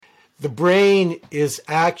the brain is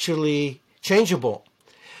actually changeable,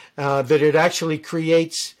 that it actually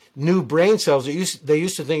creates new brain cells. They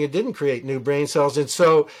used to think it didn't create new brain cells. And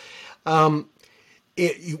so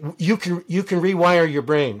you can rewire your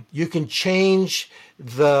brain. You can change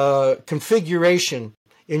the configuration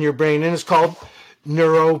in your brain, and it's called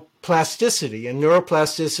neuroplasticity. And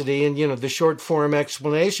neuroplasticity, and the short form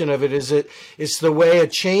explanation of it is that it's the way a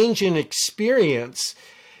change in experience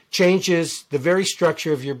changes the very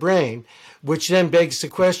structure of your brain, which then begs the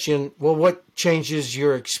question, well, what changes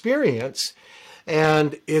your experience?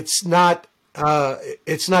 And it's not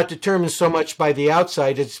determined so much by the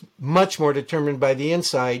outside. It's much more determined by the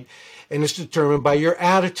inside, and it's determined by your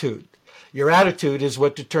attitude. Your attitude is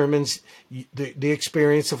what determines the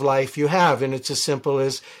experience of life you have. And it's as simple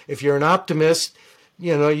as, if you're an optimist,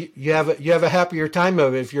 you have a happier time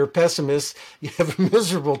of it. If you're a pessimist, you have a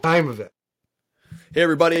miserable time of it. Hey,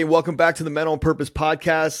 everybody. Welcome back to the Men on Purpose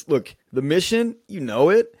podcast. Look, the mission, you know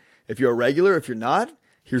it. If you're a regular, if you're not,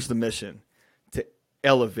 here's the mission: to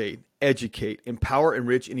elevate, educate, empower,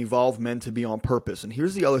 enrich, and evolve men to be on purpose. And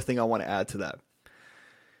here's the other thing I want to add to that.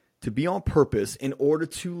 To be on purpose in order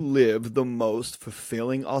to live the most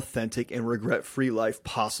fulfilling, authentic, and regret-free life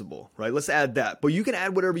possible, right? Let's add that. But you can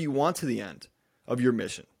add whatever you want to the end of your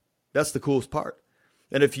mission. That's the coolest part.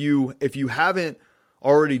 And if you haven't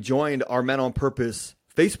already joined our Men on Purpose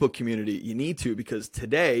Facebook community, you need to, because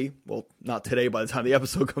today, well, not today by the time the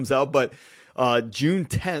episode comes out, but June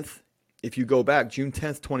 10th, if you go back, June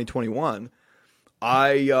 10th, 2021,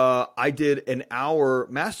 I did an hour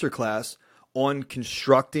masterclass on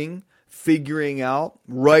constructing, figuring out,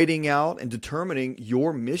 writing out, and determining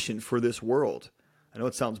your mission for this world. I know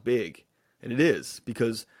it sounds big, and it is,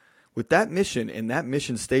 because with that mission and that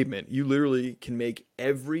mission statement, you literally can make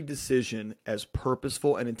every decision as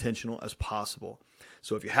purposeful and intentional as possible.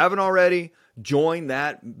 So if you haven't already, join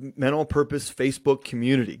that Men on Purpose Facebook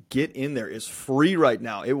community. Get in there. It's free right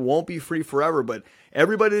now. It won't be free forever, but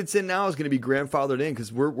everybody that's in now is going to be grandfathered in,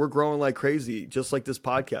 because we're growing like crazy, just like this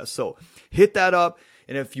podcast. So hit that up.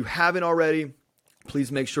 And if you haven't already,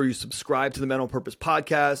 please make sure you subscribe to the Men on Purpose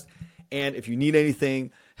podcast. And if you need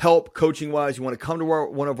anything, help coaching-wise, you want to come to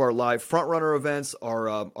one of our live front-runner events,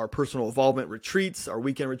 our personal involvement retreats, our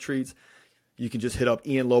weekend retreats, you can just hit up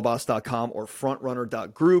ianlobos.com or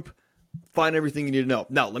frontrunner.group. Find everything you need to know.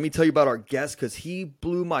 Now, let me tell you about our guest, because he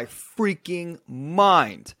blew my freaking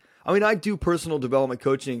mind. I mean, I do personal development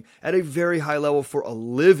coaching at a very high level for a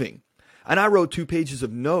living. And I wrote 2 pages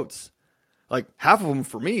of notes. Like, half of them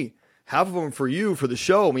for me, half of them for you, for the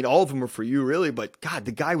show. I mean, all of them are for you, really. But God,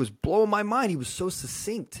 the guy was blowing my mind. He was so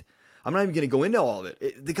succinct. I'm not even going to go into all of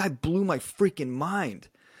it. The guy blew my freaking mind.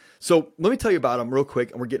 So let me tell you about him real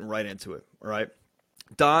quick, and we're getting right into it. All right.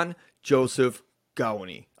 Don Joseph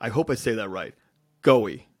Gowany. I hope I say that right.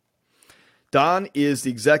 Goey. Don is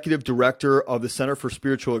the executive director of the Center for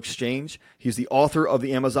Spiritual Exchange. He's the author of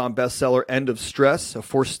the Amazon bestseller End of Stress,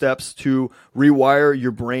 4 Steps to Rewire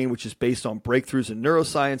Your Brain, which is based on breakthroughs in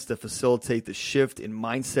neuroscience that facilitate the shift in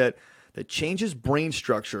mindset that changes brain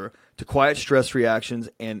structure to quiet stress reactions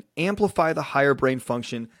and amplify the higher brain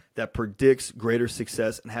function that predicts greater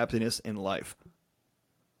success and happiness in life.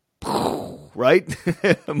 Right?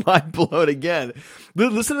 Mind blown again.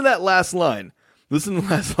 Listen to that last line. Listen to the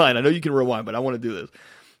last line. I know you can rewind, but I want to do this.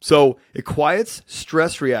 So it quiets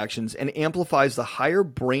stress reactions and amplifies the higher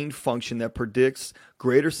brain function that predicts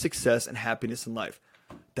greater success and happiness in life.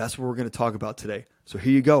 That's what we're going to talk about today. So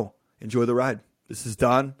here you go. Enjoy the ride. This is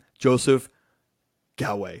Don Joseph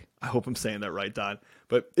Gowany. I hope I'm saying that right, Don.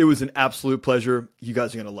 But it was an absolute pleasure. You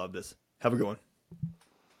guys are going to love this. Have a good one.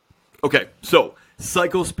 Okay, so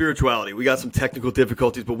psycho-spirituality. We got some technical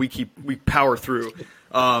difficulties, but we power through.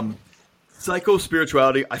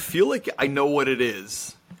 Psycho-spirituality, I feel like I know what it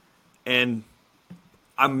is, and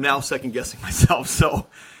I'm now second-guessing myself. So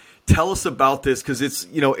tell us about this, because it's,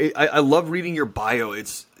 I love reading your bio.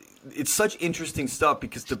 It's such interesting stuff,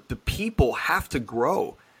 because the people have to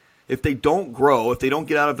grow. If they don't grow, if they don't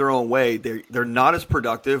get out of their own way, they're not as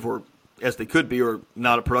productive, or as they could be, or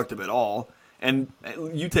not productive at all. And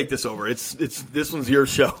you take this over. This one's your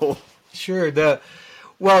show. Sure.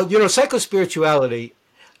 Psycho-spirituality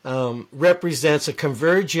represents a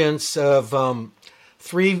convergence of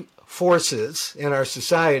 3 forces in our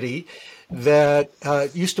society that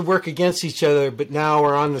used to work against each other, but now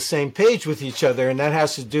are on the same page with each other. And that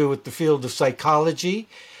has to do with the field of psychology,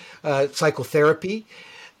 psychotherapy,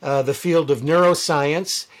 the field of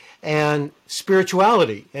neuroscience, and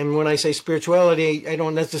spirituality. And when I say spirituality, I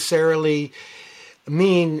don't necessarily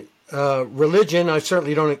mean religion. I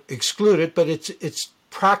certainly don't exclude it, but it's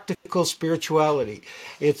practical spirituality.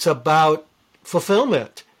 It's about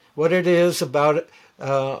fulfillment, what it is about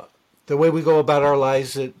the way we go about our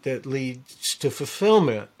lives that leads to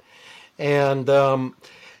fulfillment. And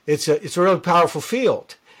it's a really powerful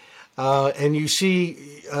field. And you see,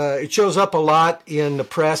 it shows up a lot in the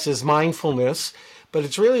press as mindfulness, but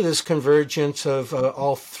it's really this convergence of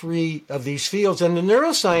all three of these fields. And the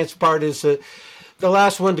neuroscience part is the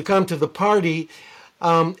last one to come to the party,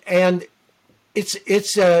 and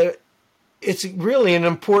it's really an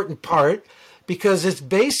important part because it's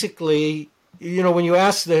basically, when you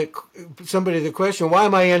ask somebody the question, why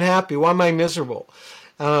am I unhappy? Why am I miserable?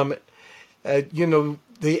 The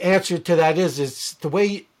answer to that is it's the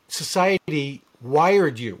way society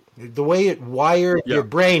wired you, the way it wired your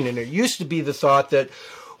brain. And it used to be the thought that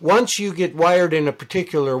once you get wired in a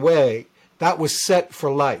particular way, that was set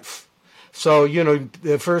for life. So,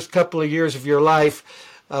 the first couple of years of your life,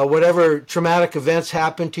 whatever traumatic events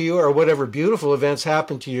happened to you or whatever beautiful events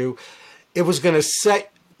happened to you, it was going to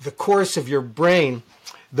set the course of your brain,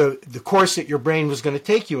 the course that your brain was going to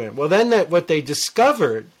take you in. Well, then what they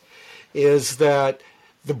discovered is that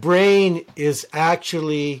the brain is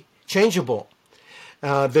actually changeable,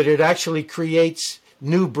 that it actually creates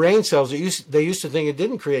new brain cells. They used to think it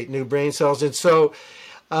didn't create new brain cells. And so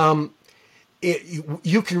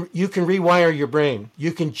you can rewire your brain.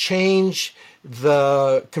 You can change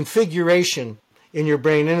the configuration in your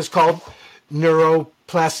brain, and it's called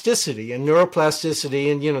neuroplasticity. And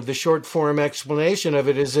neuroplasticity, and the short form explanation of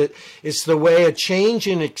it is it's the way a change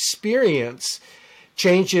in experience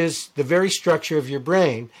changes the very structure of your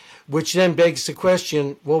brain, which then begs the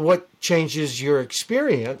question, well, what changes your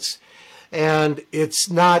experience? And it's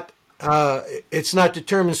not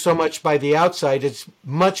determined so much by the outside. It's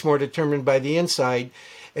much more determined by the inside,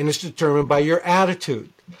 and it's determined by your attitude.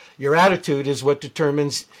 Your attitude is what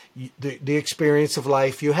determines the experience of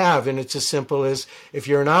life you have. And it's as simple as, if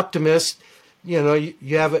you're an optimist, you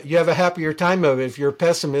have a happier time of it. If you're a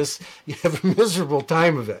pessimist, you have a miserable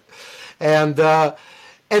time of it. And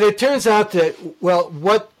it turns out that, well,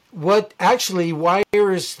 what actually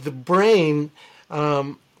wires the brain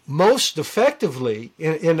most effectively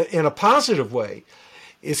in a positive way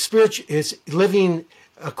is living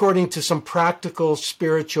according to some practical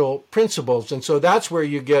spiritual principles. And so that's where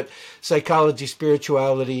you get psychology,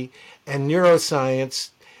 spirituality, and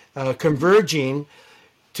neuroscience converging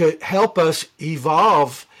to help us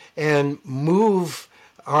evolve and move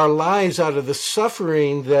our lives out of the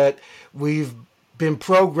suffering that we've been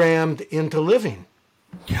programmed into living.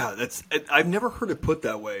 Yeah, I've never heard it put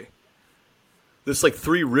that way. There's like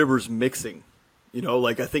three rivers mixing.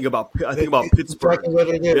 I think about Pittsburgh. Exactly what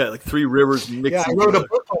it is. Yeah, like three rivers mixing. Yeah, I wrote a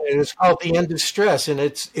book on it. It's called The End of Stress, and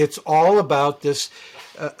it's all about this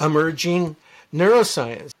emerging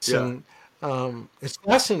neuroscience. Yeah. And it's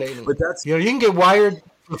fascinating. But that's you can get wired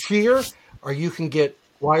for fear, or you can get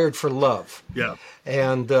wired for love. Yeah.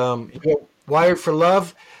 And you get wired for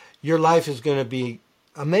love, your life is going to be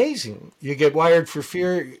amazing. You get wired for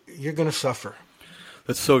fear, you're going to suffer.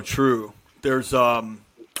 That's so true. There's so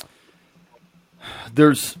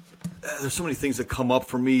many things that come up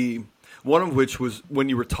for me. One of which was when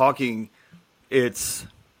you were talking, it's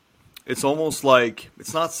almost like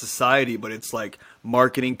it's not society, but it's like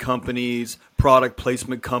marketing companies, product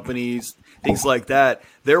placement companies, things like that.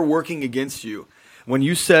 They're working against you. When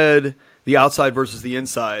you said the outside versus the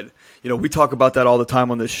inside, we talk about that all the time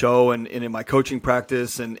on this show and in my coaching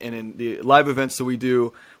practice and in the live events that we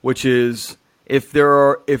do, which is if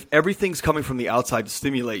everything's coming from the outside to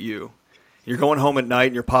stimulate you, you're going home at night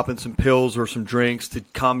and you're popping some pills or some drinks to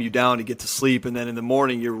calm you down to get to sleep, and then in the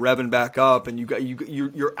morning you're revving back up and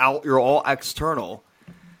you're all external,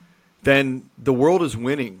 then the world is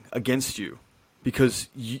winning against you because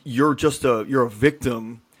you're a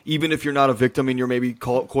victim. Even if you're not a victim and you're maybe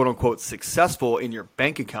quote unquote successful in your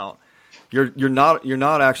bank account, you're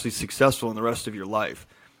not actually successful in the rest of your life.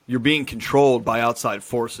 You're being controlled by outside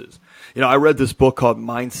forces. I read this book called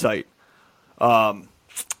Mindsight.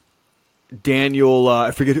 Daniel,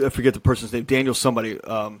 I forget the person's name. Daniel somebody,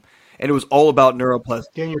 and it was all about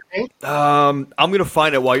neuroplasticity. Daniel Pink? I'm going to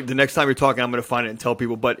find it the next time you're talking. I'm going to find it and tell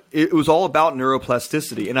people. But it was all about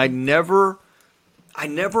neuroplasticity, and I never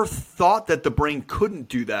thought that the brain couldn't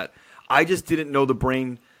do that. I just didn't know the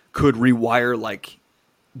brain could rewire like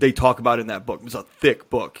they talk about in that book. It was a thick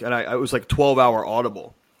book, and it was like 12-hour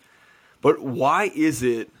Audible. But why is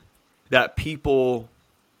it that people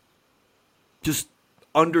just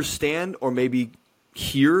understand or maybe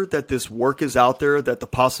hear that this work is out there, that the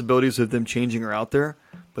possibilities of them changing are out there,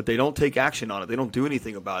 but they don't take action on it? They don't do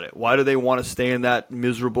anything about it. Why do they want to stay in that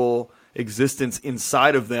miserable existence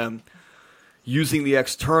inside of them, using the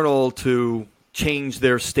external to change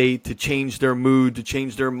their state, to change their mood, to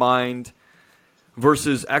change their mind,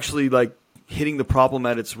 versus actually like hitting the problem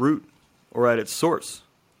at its root or at its source?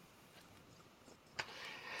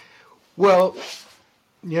 Well,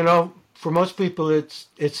 for most people, it's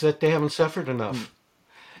that they haven't suffered enough.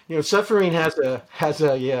 Suffering has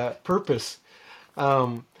a purpose.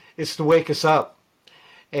 It's to wake us up,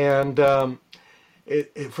 and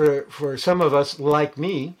for some of us, like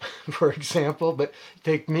me, for example, but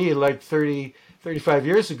take me like 35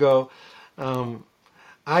 years ago,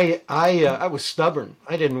 I was stubborn.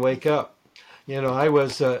 I didn't wake up. I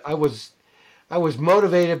was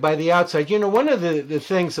motivated by the outside. One of the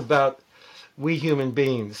things about we human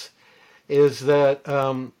beings is that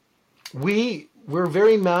we're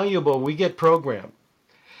very malleable. We get programmed.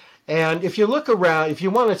 And if you look around, if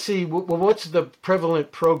you want to see, well, what's the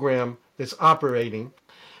prevalent program that's operating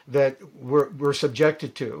that we're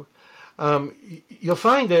subjected to, you'll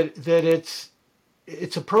find that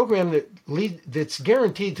it's a program that's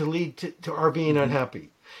guaranteed to lead to our being unhappy.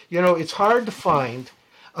 It's hard to find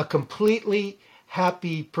a completely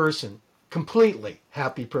happy person.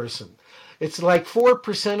 It's like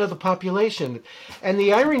 4% of the population. And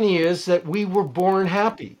the irony is that we were born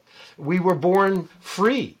happy. We were born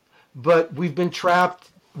free, but we've been trapped.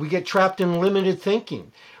 We get trapped in limited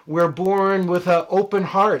thinking. We're born with an open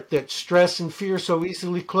heart that stress and fear so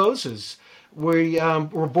easily closes. We're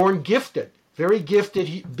born gifted, very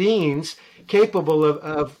gifted beings, capable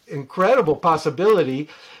of incredible possibility,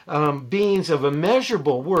 beings of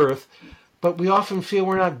immeasurable worth, but we often feel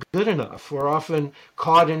we're not good enough. We're often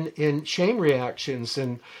caught in shame reactions.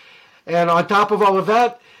 And on top of all of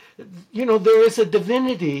that, there is a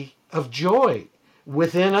divinity of joy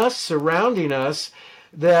within us, surrounding us,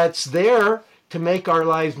 that's there to make our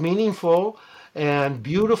lives meaningful and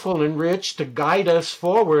beautiful and rich, to guide us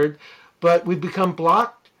forward, but we become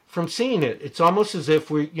blocked from seeing it. It's almost as if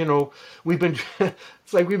we've been,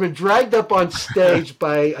 it's like we've been dragged up on stage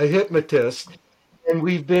by a hypnotist, and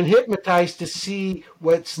we've been hypnotized to see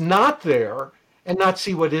what's not there and not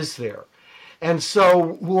see what is there. And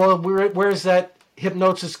so, where's that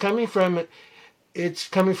hypnosis coming from? It's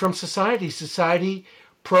coming from society. Society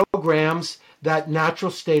programs that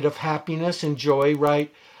natural state of happiness and joy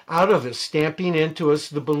right out of us, stamping into us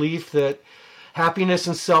the belief that happiness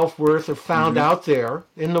and self-worth are found out there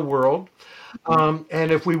in the world.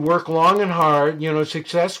 And if we work long and hard,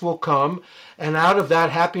 success will come, and out of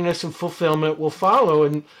that, happiness and fulfillment will follow.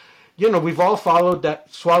 And, we've all swallowed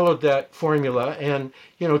that formula. And,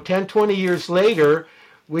 10, 20 years later,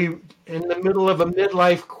 we in the middle of a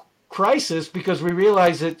midlife crisis because we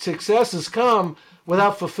realize that success has come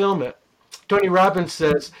without fulfillment. Tony Robbins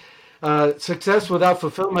says, success without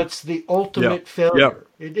fulfillment's the ultimate failure.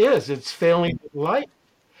 It is. It's failing life.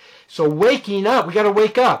 So waking up, we got to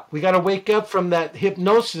wake up. We got to wake up from that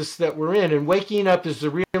hypnosis that we're in. And waking up is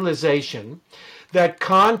the realization that,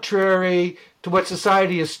 contrary to what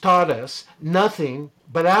society has taught us, nothing,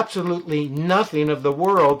 but absolutely nothing of the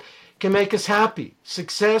world can make us happy.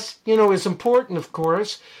 Success, is important, of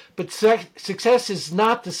course, but success is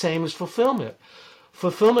not the same as fulfillment.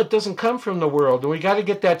 Fulfillment doesn't come from the world, and we got to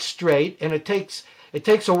get that straight, and it takes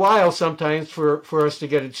a while sometimes for us to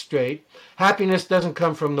get it straight. Happiness doesn't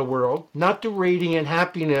come from the world, not the radiant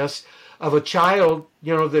happiness of a child,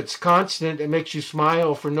 that's constant and makes you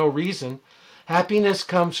smile for no reason. Happiness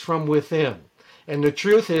comes from within. And the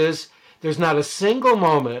truth is, there's not a single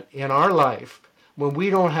moment in our life when we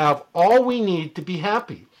don't have all we need to be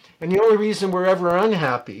happy. And the only reason we're ever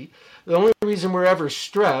unhappy, the only reason we're ever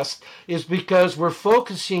stressed, is because we're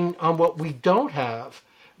focusing on what we don't have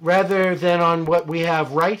rather than on what we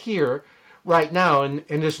have right here, right now. And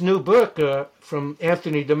in this new book from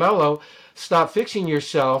Anthony DeMello, Stop Fixing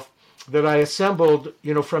Yourself, that I assembled,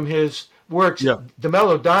 from his works. Yeah.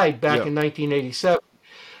 DeMello died back in 1987.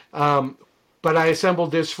 But I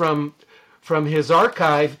assembled this from his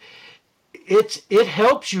archive. It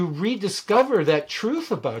helps you rediscover that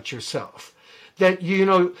truth about yourself, that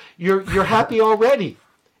you're happy already.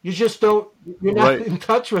 You just don't. You're not in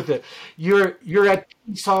touch with it. You're at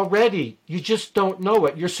peace already. You just don't know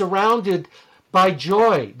it. You're surrounded by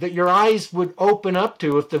joy that your eyes would open up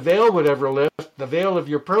to if the veil would ever lift, the veil of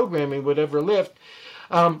your programming would ever lift.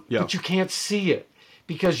 But you can't see it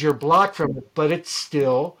because you're blocked from it. But it's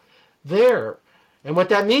still there. And what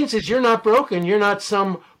that means is you're not broken. You're not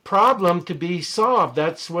some problem to be solved.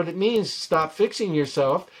 That's what it means. Stop fixing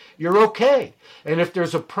yourself. You're okay. And if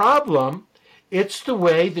there's a problem, it's the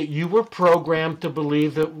way that you were programmed to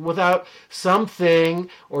believe that without something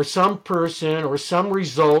or some person or some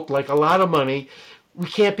result, like a lot of money, we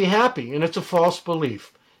can't be happy. And it's a false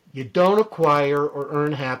belief. You don't acquire or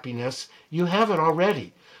earn happiness. You have it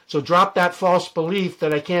already. So drop that false belief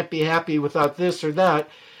that I can't be happy without this or that,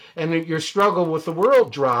 and your struggle with the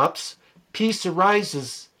world drops. Peace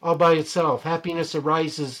arises all by itself. Happiness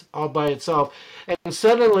arises all by itself. And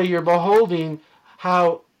suddenly you're beholding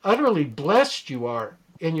how utterly blessed you are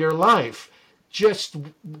in your life, just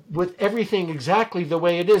with everything exactly the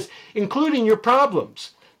way it is, including your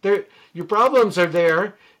problems. Your problems are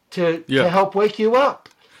there to help wake you up.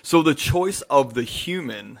 So the choice of the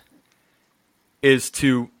human is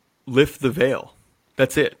to lift the veil.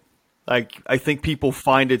 That's it. Like, I think people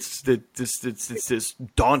find it's this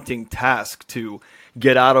daunting task to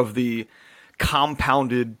get out of the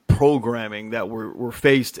compounded programming that we're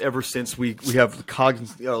faced ever since we have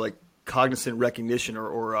cognizant recognition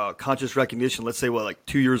or conscious recognition. Let's say, like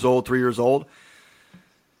 2 years old, 3 years old,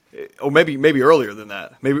 or maybe earlier than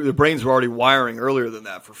that. Maybe the brains were already wiring earlier than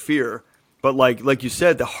that for fear. But like you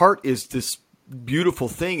said, the heart is this beautiful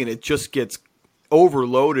thing, and it just gets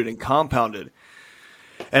overloaded and compounded.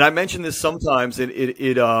 And I mention this sometimes.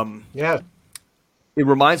 It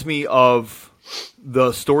reminds me of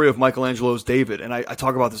the story of Michelangelo's David, and I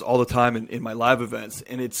talk about this all the time in my live events.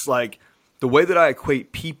 And it's like the way that I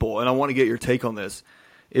equate people, and I want to get your take on this,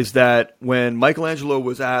 is that when Michelangelo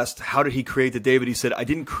was asked how did he create the David, he said, "I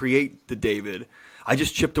didn't create the David. I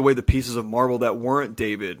just chipped away the pieces of marble that weren't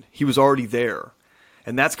David. He was already there."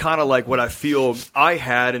 And that's kind of like what I feel I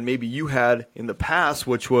had, and maybe you had in the past,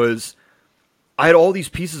 which was I had all these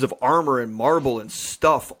pieces of armor and marble and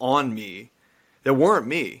stuff on me that weren't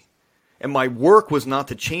me. And my work was not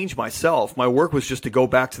to change myself. My work was just to go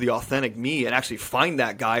back to the authentic me and actually find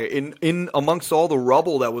that guy in amongst all the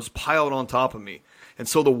rubble that was piled on top of me. And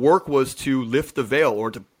so the work was to lift the veil, or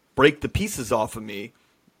to break the pieces off of me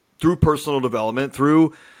through personal development,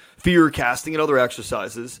 through fear casting and other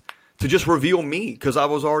exercises, to just reveal me, because I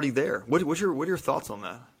was already there. What are your thoughts on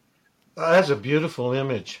that? That's a beautiful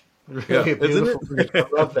image. Really Yeah, a beautiful image. I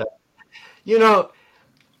love that. You know,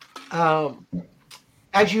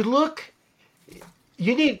 as you look,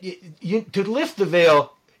 you need to lift the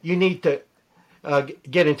veil. You need to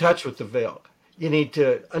get in touch with the veil. You need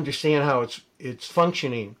to understand how it's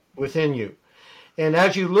functioning within you. And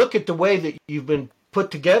as you look at the way that you've been put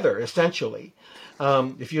together, essentially,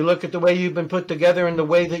 if you look at the way you've been put together and the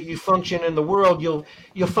way that you function in the world,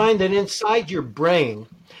 you'll find that inside your brain,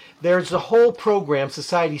 there's a whole program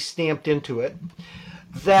society stamped into it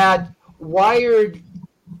that wired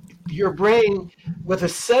your brain with a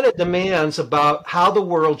set of demands about how the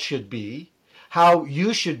world should be, how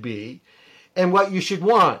you should be, and what you should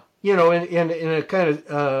want. You know, in a kind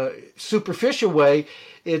of superficial way,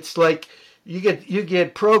 it's like you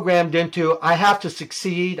get programmed into, I have to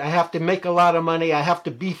succeed, I have to make a lot of money, I have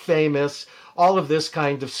to be famous, all of this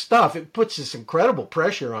kind of stuff. It puts this incredible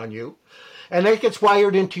pressure on you, and that gets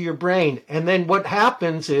wired into your brain. And then what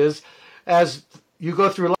happens is, as you go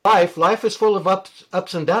through life is full of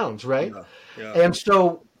ups and downs, right? Yeah. And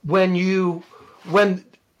so when you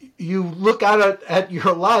look out at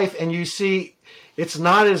your life and you see it's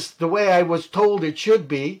not as the way I was told it should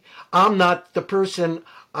be, I'm not the person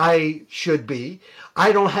I should be,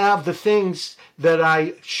 I don't have the things that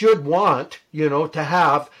I should want, to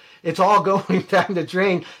have, it's all going down the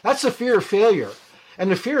drain. That's the fear of failure.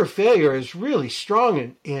 And the fear of failure is really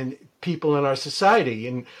strong in people in our society.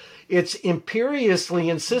 And it's imperiously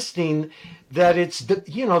insisting that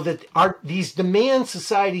these demands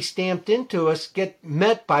society stamped into us get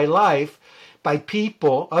met by life, by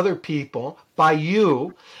people, other people, by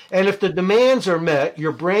you. And if the demands are met,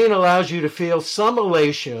 your brain allows you to feel some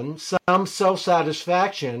elation, some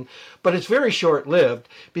self-satisfaction, but it's very short-lived,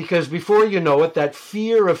 because before you know it, that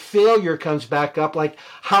fear of failure comes back up, like,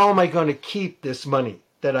 how am I going to keep this money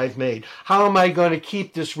that I've made? How am I going to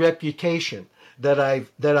keep this reputation that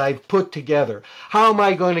I've put together? How am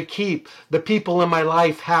I going to keep the people in my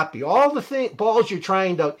life happy? All the balls you're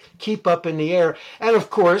trying to keep up in the air. And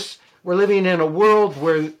of course, we're living in a world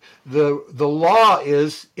where the law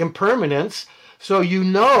is impermanence. So you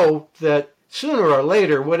know that sooner or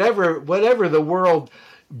later, whatever the world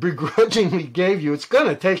begrudgingly gave you, it's going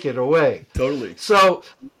to take it away. Totally. So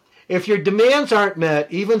if your demands aren't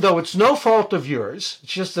met, even though it's no fault of yours,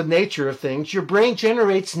 it's just the nature of things, your brain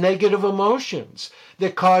generates negative emotions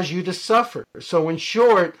that cause you to suffer. So in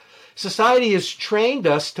short, society has trained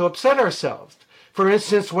us to upset ourselves. For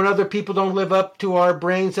instance, when other people don't live up to our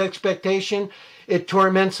brain's expectation, it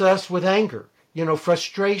torments us with anger,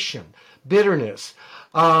 frustration, bitterness.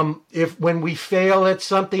 When we fail at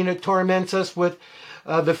something, it torments us with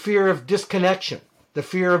the fear of disconnection, the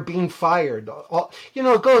fear of being fired.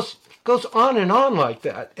 It goes on and on like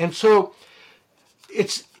that. And so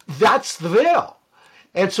it's that's the veil.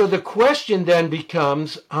 And so the question then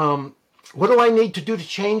becomes, what do I need to do to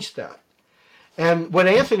change that? And what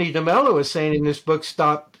Anthony DeMello is saying in this book,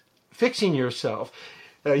 Stop Fixing Yourself,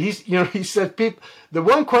 he said the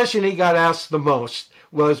one question he got asked the most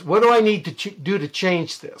was, what do I need to do to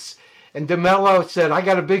change this? And DeMello said, I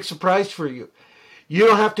got a big surprise for you. You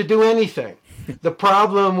don't have to do anything. The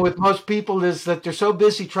problem with most people is that they're so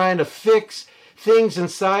busy trying to fix things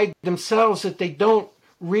inside themselves that they don't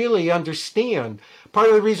really understand. Part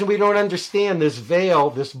of the reason we don't understand this veil,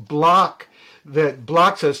 this block that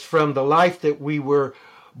blocks us from the life that we were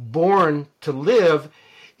born to live,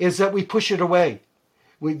 is that we push it away.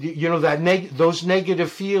 Those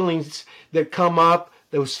negative feelings that come up,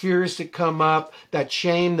 those fears that come up, that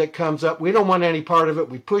shame that comes up, we don't want any part of it.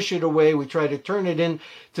 We push it away. We try to turn it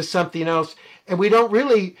into something else, and we don't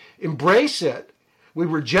really embrace it. We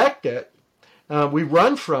reject it. We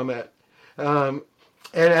run from it. And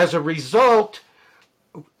as a result,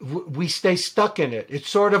 we stay stuck in it. It's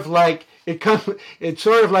sort of like it's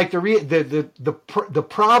sort of like the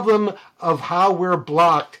problem of how we're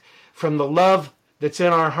blocked from the love that's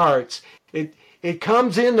in our hearts. It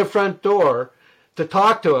comes in the front door to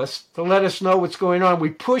talk to us, to let us know what's going on. We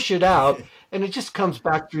push it out, and it just comes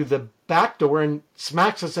back through the back door and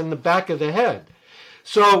smacks us in the back of the head.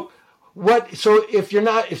 So if you're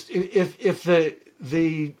not, if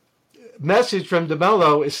the message from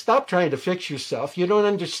DeMello is stop trying to fix yourself. You don't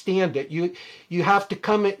understand it. You have to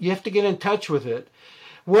get in touch with it.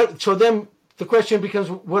 So then the question becomes,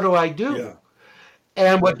 what do I do? Yeah.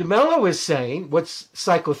 And what DeMello is saying, what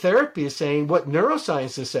psychotherapy is saying, what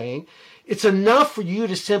neuroscience is saying, it's enough for you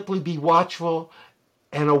to simply be watchful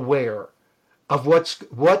and aware of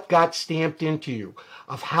what got stamped into you,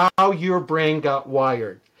 of how your brain got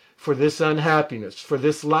wired for this unhappiness, for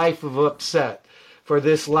this life of upset, for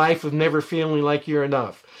this life of never feeling like you're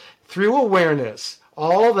enough. Through awareness,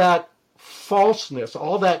 all that falseness,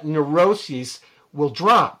 all that neuroses will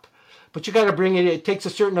drop. But you got to bring it. It takes a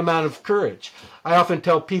certain amount of courage. I often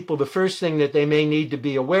tell people the first thing that they may need to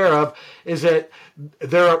be aware of is that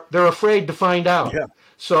they're afraid to find out. Yeah.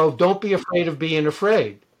 So don't be afraid of being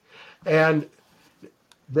afraid.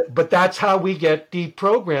 But that's how we get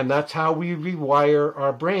deprogrammed. That's how we rewire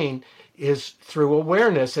our brain, is through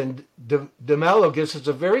awareness. And DeMello gives us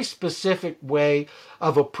a very specific way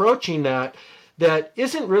of approaching that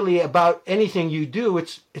isn't really about anything you do.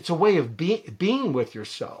 It's a way of being with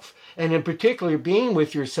yourself. And in particular, being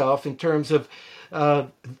with yourself in terms of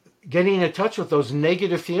getting in touch with those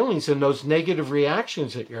negative feelings and those negative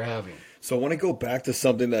reactions that you're having. So I want to go back to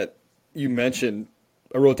something that you mentioned.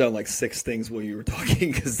 I wrote down like 6 things while you were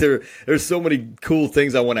talking because there's so many cool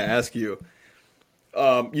things I want to ask you.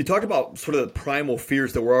 You talked about sort of the primal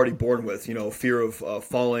fears that we're already born with, fear of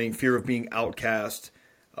falling, fear of being outcast.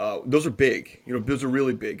 Those are big, those are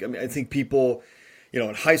really big. I mean, I think people,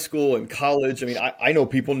 in high school and college, I mean, I know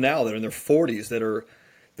people now that are in their 40s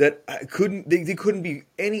that couldn't be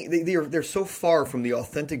they're so far from the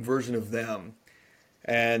authentic version of them,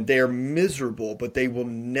 and they are miserable, but they will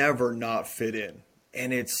never not fit in.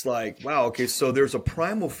 And it's like, wow, okay, so there's a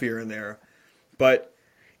primal fear in there, but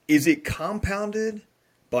is it compounded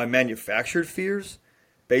by manufactured fears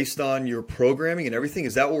based on your programming and everything?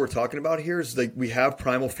 Is that what we're talking about here? Is like we have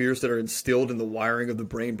primal fears that are instilled in the wiring of the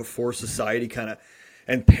brain before society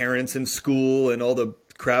and parents in school and all the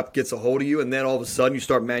crap gets a hold of you, and then all of a sudden you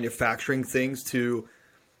start manufacturing things to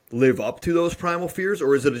live up to those primal fears?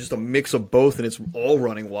 Or is it just a mix of both and it's all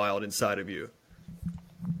running wild inside of you?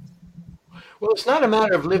 Well, it's not a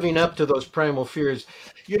matter of living up to those primal fears.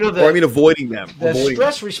 Avoiding them.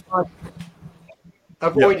 Stress response,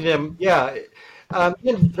 avoiding them, yeah.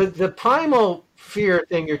 The primal fear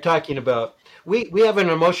thing you're talking about, we have an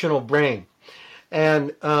emotional brain,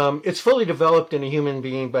 and it's fully developed in a human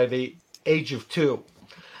being by the age of 2.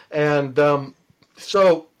 And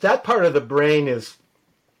so that part of the brain is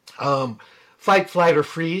fight, flight, or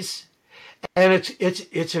freeze. And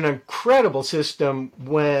it's an incredible system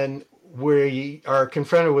when we are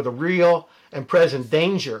confronted with a real and present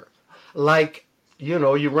danger, like,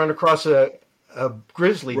 you run across a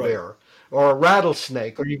grizzly bear or a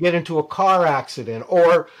rattlesnake, or you get into a car accident,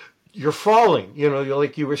 or you're falling,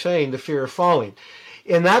 like you were saying, the fear of falling.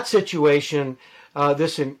 In that situation,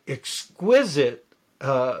 this exquisite,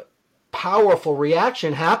 powerful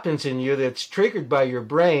reaction happens in you that's triggered by your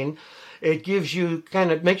brain. It gives you,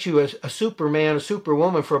 makes you a Superman, a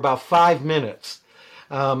Superwoman for about 5 minutes.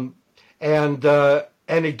 And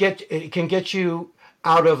it can get you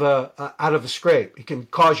out of a scrape. It can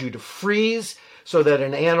cause you to freeze so that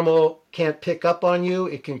an animal can't pick up on you.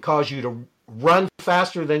 It can cause you to run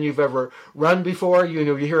faster than you've ever run before.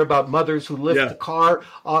 You hear about mothers who lift the car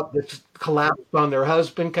up that's collapsed on their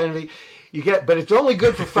husband, kind of thing. But it's only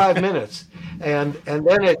good for 5 minutes, and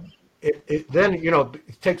then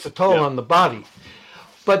it takes a toll on the body.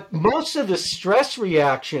 But most of the stress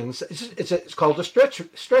reactions, it's called a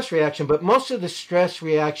stress reaction, but most of the stress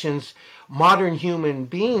reactions modern human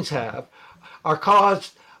beings have are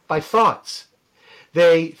caused by thoughts.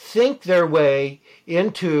 They think their way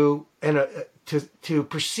into to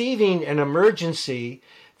perceiving an emergency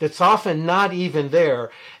that's often not even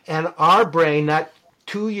there. And our brain, that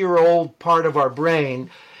 2-year-old part of our brain,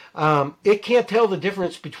 it can't tell the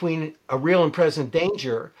difference between a real and present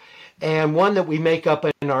danger and one that we make up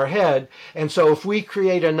in our head. And so if we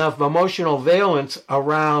create enough emotional valence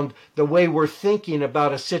around the way we're thinking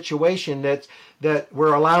about a situation that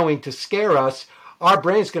we're allowing to scare us, our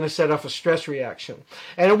brain's going to set off a stress reaction.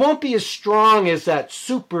 And it won't be as strong as that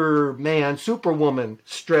Superman, Superwoman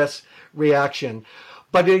stress reaction,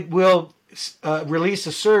 but it will release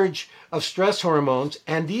a surge of stress hormones.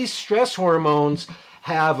 And these stress hormones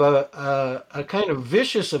have a kind of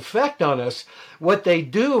vicious effect on us. What they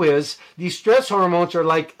do is these stress hormones are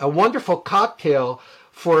like a wonderful cocktail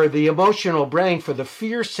for the emotional brain, for the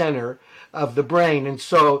fear center of the brain. And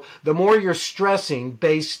so the more you're stressing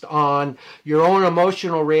based on your own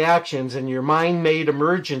emotional reactions and your mind-made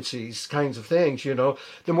emergencies kinds of things, the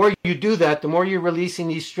more you do that, the more you're releasing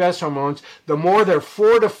these stress hormones, the more they're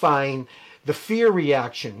fortifying the fear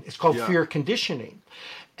reaction. It's called fear conditioning.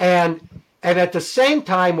 And at the same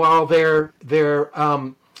time, while they're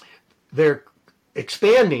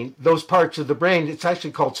expanding those parts of the brain, it's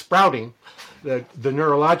actually called sprouting. The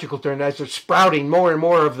neurological term, as they're sprouting more and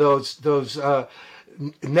more of those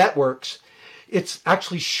networks, it's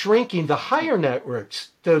actually shrinking the higher networks,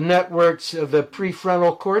 the networks of the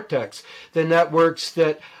prefrontal cortex, the networks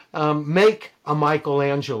that make a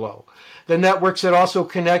Michelangelo, the networks that also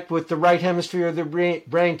connect with the right hemisphere of the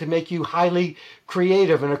brain to make you highly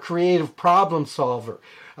creative and a creative problem solver.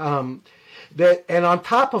 And on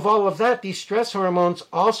top of all of that, these stress hormones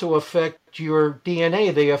also affect your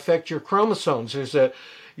DNA. They affect your chromosomes.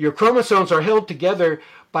 Your chromosomes are held together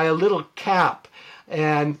by a little cap,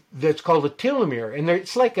 and that's called a telomere. And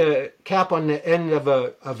it's like a cap on the end of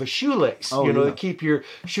a shoelace, to keep your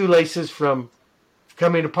shoelaces from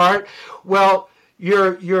coming apart. Well,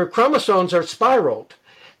 your chromosomes are spiraled.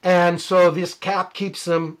 And so this cap keeps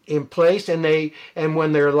them in place, and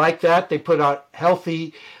when they're like that, they put out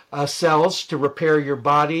healthy cells to repair your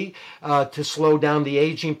body, to slow down the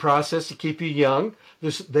aging process, to keep you young.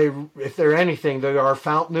 If they're anything, they are a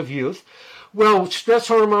fountain of youth. Well, stress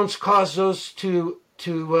hormones cause those to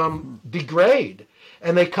degrade,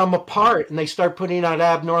 and they come apart, and they start putting out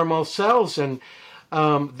abnormal cells, and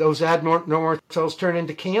those abnormal cells turn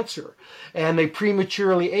into cancer, and they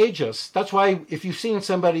prematurely age us. That's why if you've seen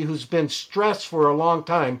somebody who's been stressed for a long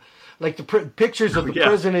time, like the pictures of the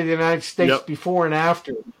President of the United States before and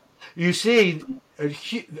after, you see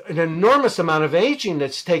an enormous amount of aging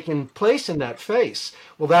that's taken place in that face.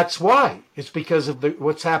 Well, that's why. It's because of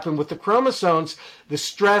what's happened with the chromosomes. The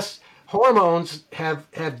stress hormones have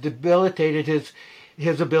debilitated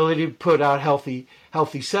his ability to put out healthy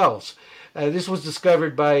cells. This was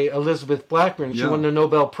discovered by Elizabeth Blackburn. She won the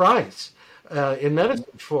Nobel Prize in medicine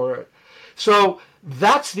for it. So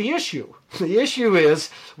that's the issue. The issue is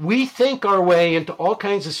we think our way into all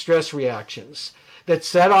kinds of stress reactions that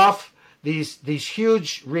set off these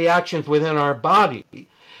huge reactions within our body,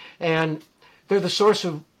 and they're the source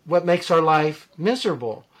of what makes our life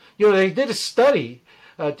miserable. They did a study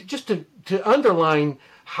just to underline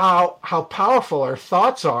how powerful our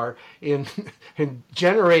thoughts are in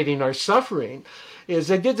generating our suffering. Is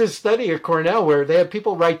they did this study at Cornell where they had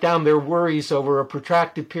people write down their worries over a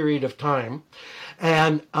protracted period of time,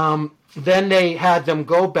 and then they had them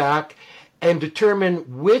go back and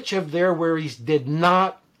determine which of their worries did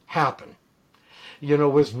not happen.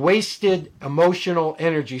 Was wasted emotional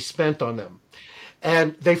energy spent on them.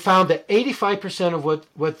 And they found that 85% of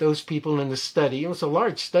what those people in the study, it was a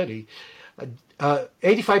large study,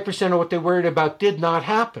 85% of what they worried about did not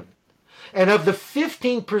happen. And of the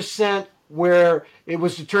 15% where it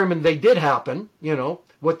was determined they did happen,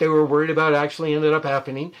 what they were worried about actually ended up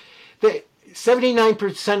happening,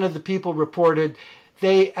 79% of the people reported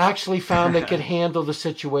they actually found they could handle the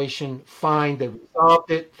situation fine. They resolved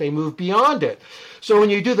it. They moved beyond it. So when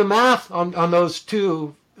you do the math on those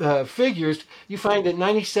two figures, you find that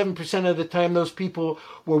 97% of the time those people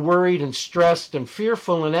were worried and stressed and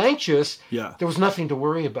fearful and anxious. There was nothing to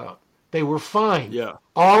worry about. They were fine.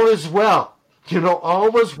 All is well. All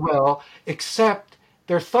was well except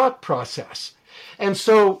their thought process. And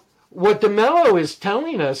so what DeMello is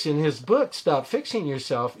telling us in his book, Stop Fixing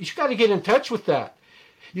Yourself, you've got to get in touch with that.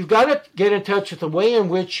 You've got to get in touch with the way in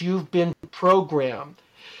which you've been programmed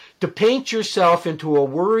to paint yourself into a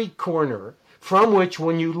worried corner from which,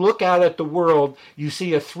 when you look out at the world, you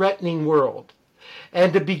see a threatening world.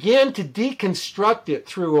 And to begin to deconstruct it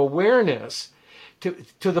through awareness to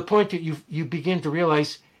the point that you begin to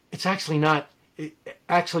realize it's actually not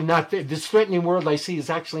there. This threatening world I see is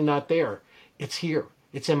actually not there. It's here.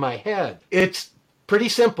 It's in my head. It's pretty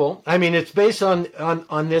simple. I mean, it's based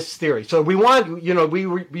on this theory. So we want, we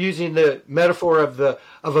were using the metaphor of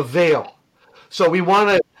a veil. So we want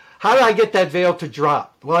to, how do I get that veil to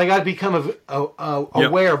drop? Well, I got to become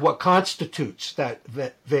aware of what constitutes that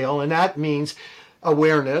veil. And that means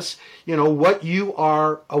awareness. What you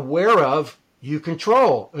are aware of, you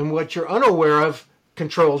control. And what you're unaware of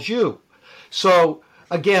controls you. So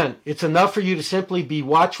again, it's enough for you to simply be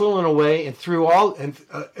watchful and aware, and through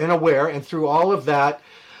all of that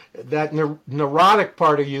neurotic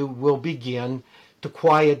part of you will begin to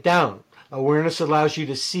quiet down. Awareness allows you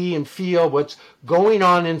to see and feel what's going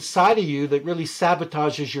on inside of you that really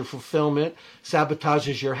sabotages your fulfillment,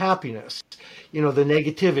 sabotages your happiness. The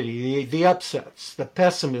negativity, the upsets, the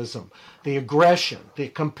pessimism, the aggression, the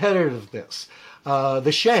competitiveness,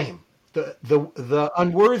 the shame, the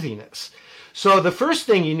unworthiness. So the first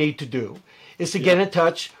thing you need to do is to get in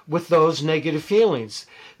touch with those negative feelings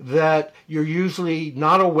that you're usually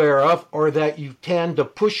not aware of, or that you tend to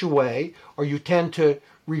push away, or you tend to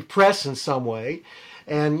repress in some way.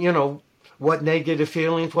 And what negative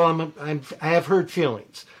feelings? Well, I have hurt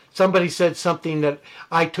feelings. Somebody said something that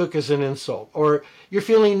I took as an insult, or you're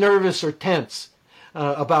feeling nervous or tense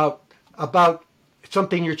about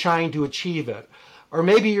something you're trying to achieve it. Or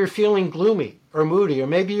maybe you're feeling gloomy or moody, or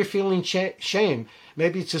maybe you're feeling shame.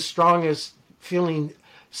 Maybe it's as strong as feeling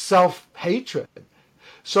self-hatred.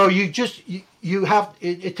 So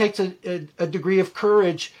it takes a degree of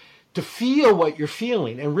courage to feel what you're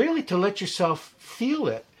feeling, and really to let yourself feel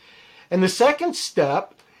it. And the second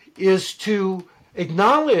step is to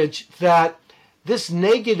acknowledge that this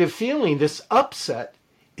negative feeling, this upset,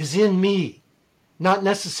 is in me, not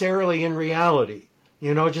necessarily in reality.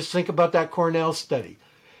 Just think about that Cornell study.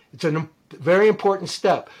 It's a very important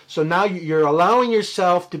step. So now you're allowing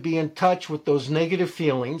yourself to be in touch with those negative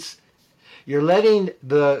feelings. You're letting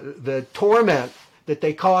the torment that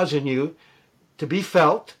they cause in you to be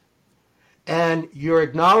felt. And you're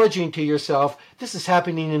acknowledging to yourself, this is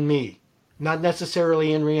happening in me, not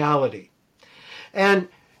necessarily in reality. And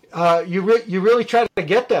you really try to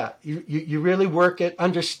get that. You really work at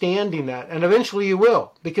understanding that. And eventually you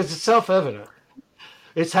will, because it's self-evident.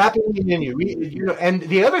 It's happening in you. And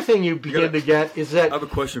the other thing you begin to get is that I have a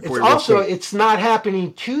question for you. Also, it's not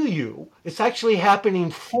happening to you. It's actually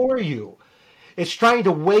happening for you. It's trying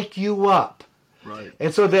to wake you up. Right.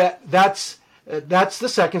 And so that's the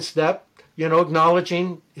second step,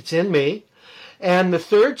 acknowledging it's in me. And the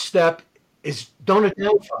third step is don't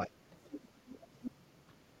identify.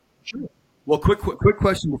 Sure. Well, quick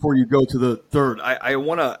question before you go to the third. I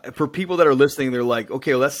want to, for people that are listening, they're like,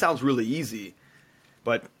 okay, well, that sounds really easy.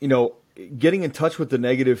 But, getting in touch with the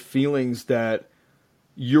negative feelings that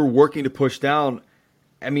you're working to push down,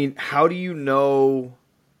 I mean, how do you know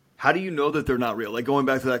that they're not real? Like, going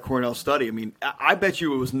back to that Cornell study, I mean, I bet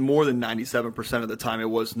you it was more than 97% of the time it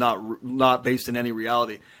was not based in any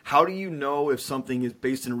reality. How do you know if something is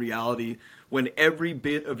based in reality when every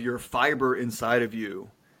bit of your fiber inside of you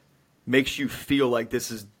makes you feel like this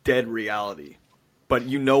is dead reality? But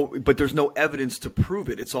there's no evidence to prove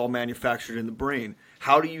it. It's all manufactured in the brain.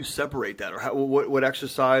 How do you separate that? Or what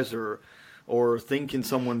exercise or thing can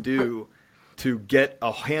someone do to get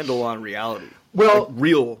a handle on reality? Well, like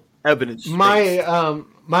real evidence.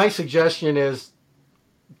 My suggestion is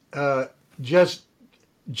just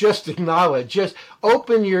acknowledge, just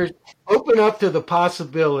open up to the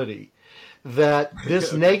possibility that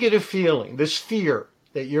this negative feeling, this fear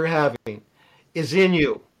that you're having, is in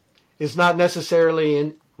you. Is not necessarily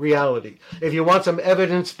in reality. If you want some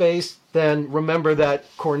evidence-based, then remember that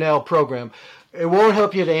Cornell program. It won't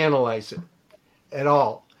help you to analyze it at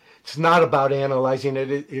all. It's not about analyzing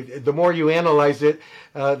it. The more you analyze it,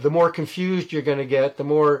 the more confused you're going to get, the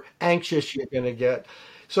more anxious you're going to get.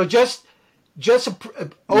 So just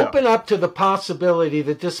open up to the possibility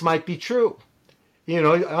that this might be true.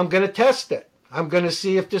 I'm going to test it. I'm going to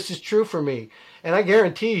see if this is true for me. And I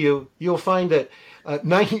guarantee you'll find that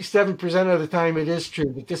 97% of the time it is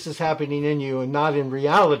true that this is happening in you and not in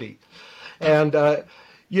reality. And,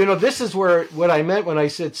 this is what I meant when I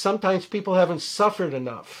said sometimes people haven't suffered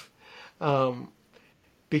enough.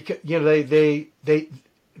 Because,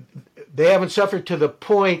 they haven't suffered to the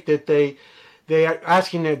point that they are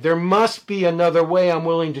asking that there must be another way. I'm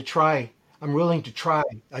willing to try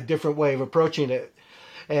a different way of approaching it.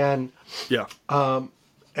 And Yeah. and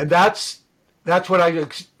that's what I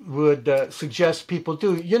would suggest people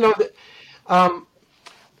do.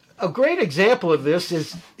 A great example of this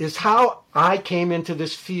is how I came into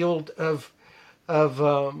this field of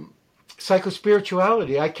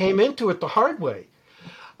psychospirituality. I came into it the hard way.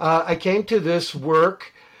 I came to this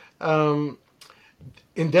work out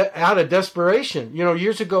of desperation.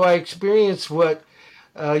 Years ago, I experienced what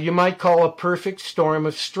you might call a perfect storm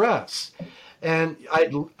of stress. And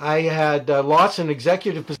I had lost an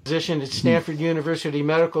executive position at Stanford University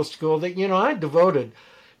Medical School that, I devoted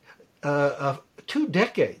 2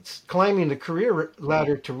 decades climbing the career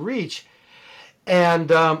ladder to reach.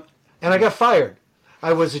 And I got fired.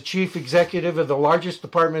 I was the chief executive of the largest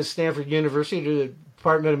department at Stanford University, the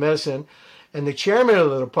Department of Medicine, and the chairman of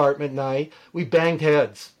the department and we banged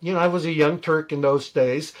heads. I was a young Turk in those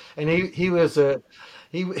days, and he wasn't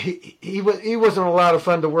a lot of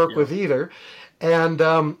fun to work with either. And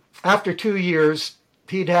after 2 years,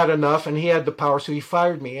 he'd had enough, and he had the power, so he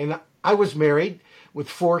fired me. And I was married with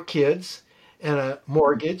 4 kids and a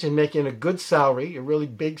mortgage and making a good salary, a really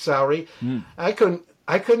big salary. I couldn't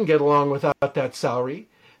get along without that salary.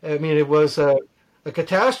 I mean, it was a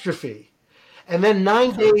catastrophe. And then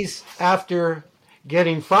 9 days after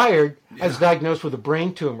getting fired, I was diagnosed with a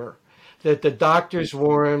brain tumor that the doctors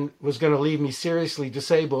warned was going to leave me seriously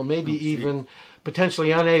disabled, maybe even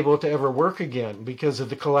potentially unable to ever work again because of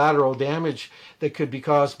the collateral damage that could be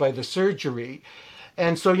caused by the surgery.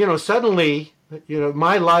 And so, suddenly,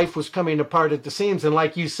 my life was coming apart at the seams. And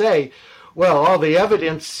like you say, well, all the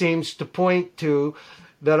evidence seems to point to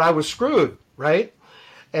that I was screwed, right?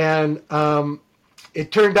 And it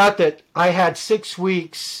turned out that I had 6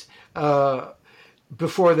 weeks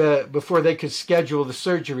before they could schedule the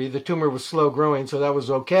surgery. The tumor was slow growing, so that was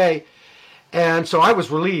okay. And so I was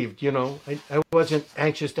relieved, I wasn't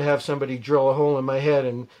anxious to have somebody drill a hole in my head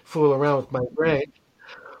and fool around with my brain.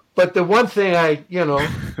 But the one thing I,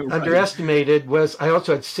 right. underestimated was I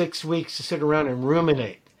also had 6 weeks to sit around and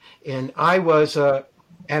ruminate. And I was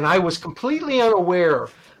completely unaware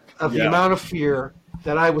of the amount of fear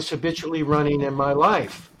that I was habitually running in my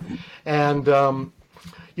life. And,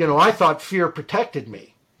 I thought fear protected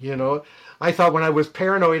me. I thought when I was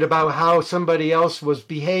paranoid about how somebody else was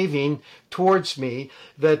behaving towards me,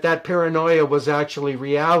 that paranoia was actually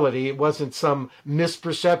reality. It wasn't some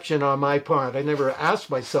misperception on my part. I never asked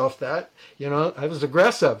myself that. I was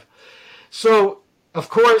aggressive. So, of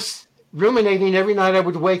course, ruminating every night, I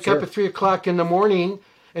would wake up at 3 o'clock in the morning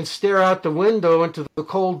and stare out the window into the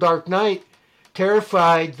cold, dark night,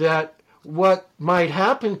 terrified that what might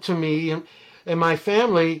happen to me and my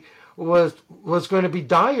family was going to be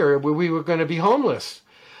dire. We were going to be homeless.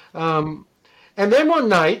 And then one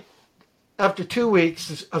night, after 2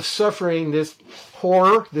 weeks of suffering this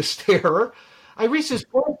horror, this terror, I reached this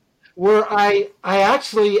point where I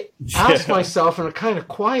actually asked myself in a kind of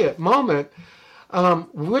quiet moment,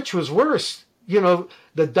 which was worse,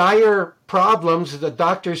 the dire problems the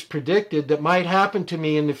doctors predicted that might happen to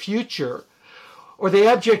me in the future, or the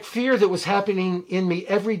abject fear that was happening in me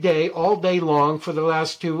every day, all day long for the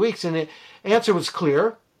last 2 weeks. And the answer was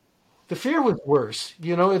clear. The fear was worse.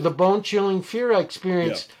 The bone-chilling fear I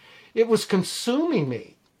experienced, it was consuming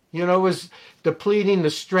me. It was depleting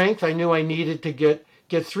the strength I knew I needed to get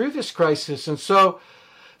through this crisis. And so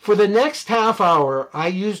for the next half hour, I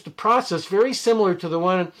used a process very similar to the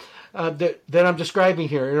one that I'm describing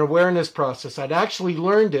here, an awareness process. I'd actually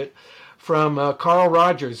learned it from Carl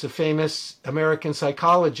Rogers, a famous American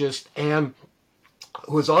psychologist, and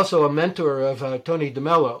who was also a mentor of Tony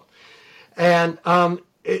DeMello. And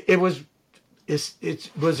it was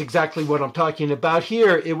exactly what I'm talking about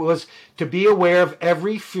here. It was to be aware of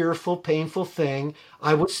every fearful, painful thing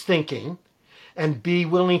I was thinking and be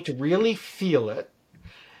willing to really feel it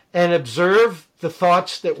and observe the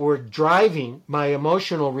thoughts that were driving my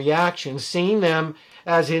emotional reactions, seeing them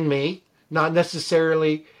as in me, not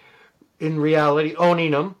necessarily in reality,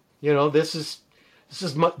 owning them. This is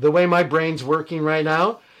the way my brain's working right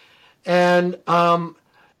now, and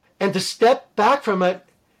to step back from it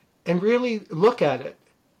and really look at it.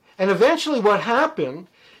 And eventually, what happened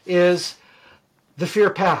is the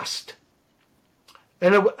fear passed,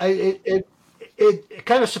 and it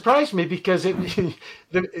kind of surprised me because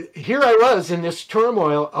here I was in this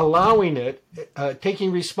turmoil, allowing it,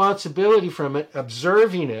 taking responsibility from it,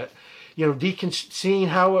 observing it, seeing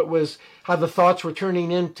how the thoughts were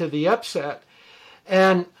turning into the upset.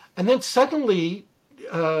 And then suddenly,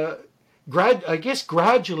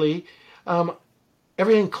 gradually,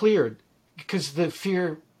 everything cleared. because the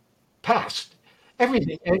fear passed.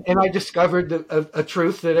 Everything. And I discovered a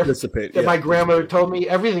truth that my grandmother told me: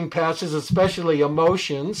 everything passes, especially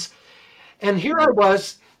emotions. And here I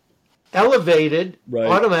was, elevated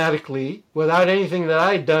automatically, without anything that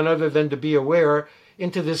I had done other than to be aware,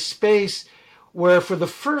 into this space where, for the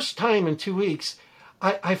first time in 2 weeks,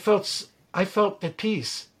 I felt at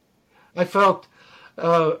peace. I felt,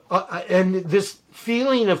 and this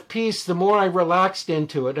feeling of peace, the more I relaxed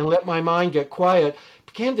into it and let my mind get quiet,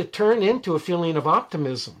 began to turn into a feeling of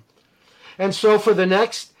optimism. And so for the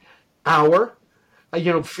next hour,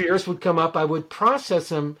 fears would come up. I would process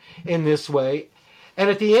them in this way. And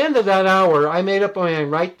at the end of that hour, I made up my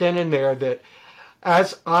mind right then and there that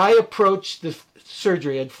as I approached the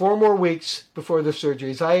surgery, I had 4 more weeks before the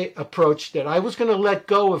surgeries, I approached that I was going to let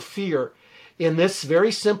go of fear in this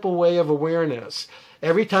very simple way of awareness.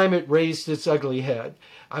 Every time it raised its ugly head,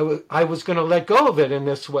 I was going to let go of it in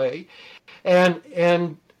this way.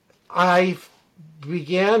 And I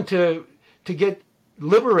began to get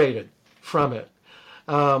liberated from it.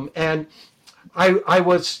 And I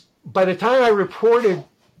was, by the time I reported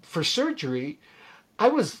for surgery, I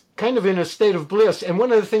was kind of in a state of bliss. And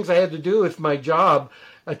one of the things I had to do with my job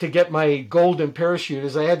to get my golden parachute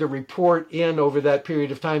is I had to report in over that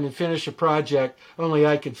period of time and finish a project only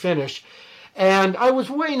I could finish. And I was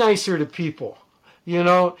way nicer to people.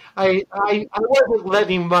 I wasn't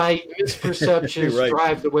letting my misperceptions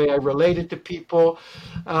drive the way I related to people.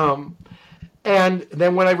 And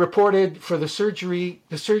then when I reported for the surgery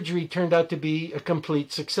turned out to be a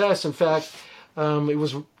complete success. In fact, it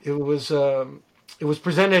was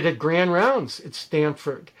presented at Grand Rounds at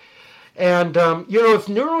Stanford. And if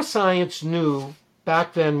neuroscience knew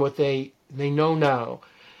back then what they know now,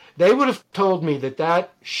 they would have told me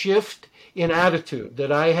that shift in attitude that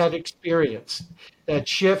I had experienced, that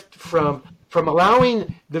shift from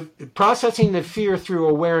allowing processing the fear through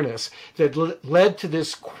awareness, that led to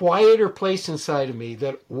this quieter place inside of me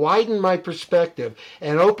that widened my perspective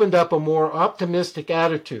and opened up a more optimistic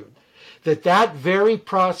attitude, that very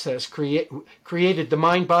process created the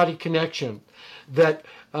mind-body connection that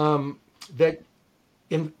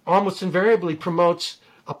almost invariably promotes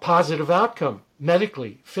a positive outcome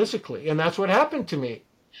medically, physically, and that's what happened to me.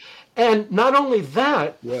 And not only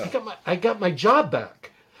that, I got my job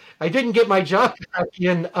back. I didn't get my job back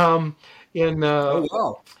in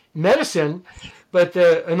medicine, but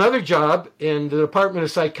another job in the Department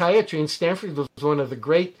of Psychiatry in Stanford was one of the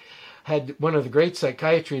great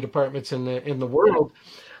psychiatry departments in the world.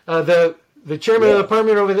 The chairman of the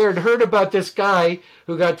department over there had heard about this guy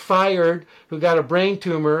who got fired, who got a brain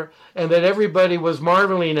tumor, and that everybody was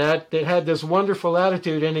marveling at, that had this wonderful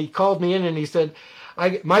attitude. And he called me in and he said,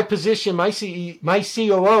 my position, my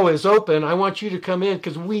COO is open. I want you to come in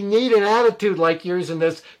because we need an attitude like yours in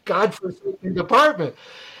this godforsaken department.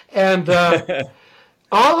 And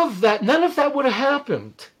all of that, none of that would have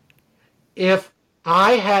happened if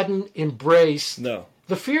I hadn't embraced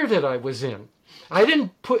the fear that I was in.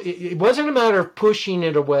 It wasn't a matter of pushing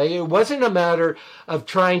it away. It wasn't a matter of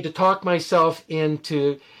trying to talk myself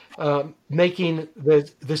into making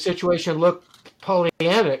the situation look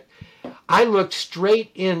Pollyannic. I looked straight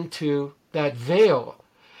into that veil,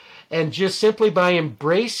 and just simply by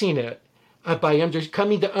embracing it,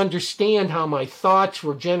 coming to understand how my thoughts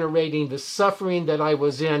were generating the suffering that I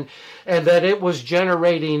was in, and that it was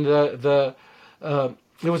generating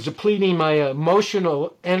it was depleting my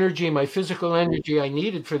emotional energy, my physical energy I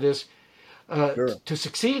needed for this to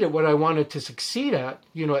succeed at what I wanted to succeed at,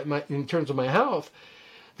 in terms of my health.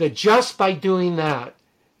 That just by doing that,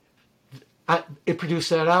 it produced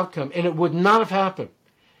that outcome. And it would not have happened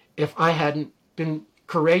if I hadn't been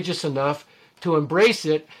courageous enough to embrace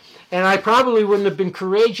it. And I probably wouldn't have been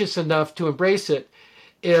courageous enough to embrace it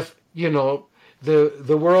if,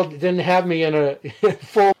 the world didn't have me in a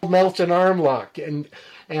full Melton arm lock. And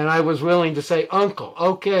I was willing to say, Uncle,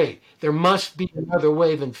 okay, there must be another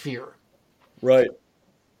way than fear. Right.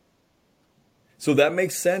 So that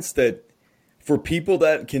makes sense that for people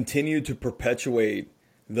that continue to perpetuate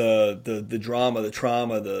the drama, the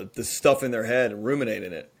trauma, the stuff in their head and ruminate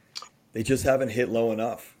in it, they just haven't hit low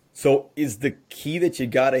enough. So is the key that you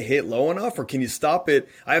got to hit low enough, or can you stop it?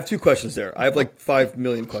 I have 2 questions there. I have like 5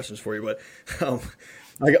 million questions for you, but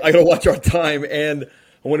I got to watch our time, and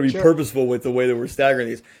I want to be purposeful with the way that we're staggering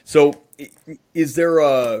these. So is there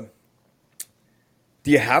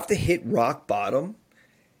do you have to hit rock bottom?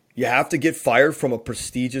 You have to get fired from a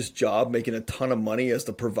prestigious job, making a ton of money as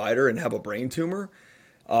the provider, and have a brain tumor?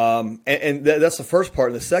 And that's the first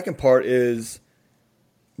part. And the second part is,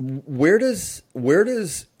 where does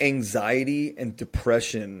anxiety and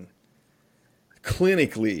depression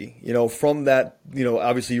clinically, from that,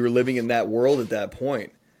 obviously you were living in that world at that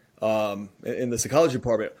point, in the psychology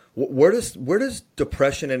department. Where does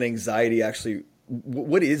depression and anxiety actually?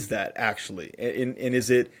 What is that actually? And is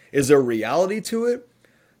there a reality to it?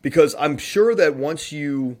 Because I'm sure that once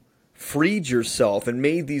you freed yourself and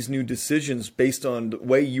made these new decisions based on the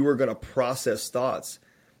way you were going to process thoughts,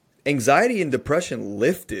 anxiety and depression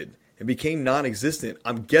lifted and became non-existent.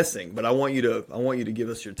 I'm guessing, but I want you to give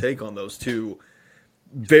us your take on those two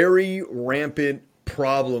very rampant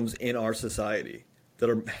problems in our society that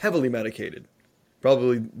are heavily medicated.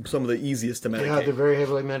 Probably some of the easiest to medicate. Yeah, they're very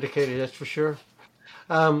heavily medicated, that's for sure.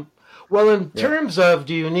 Well, in terms of,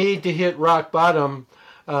 do you need to hit rock bottom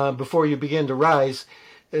before you begin to rise?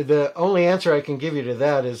 The only answer I can give you to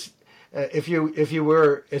that is, if you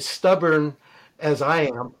were as stubborn as I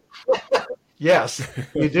am, yes,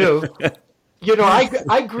 you do.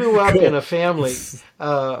 I grew up in a family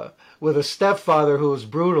with a stepfather who was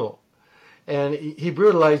brutal, and he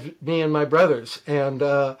brutalized me and my brothers, and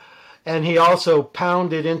he also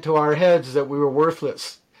pounded into our heads that we were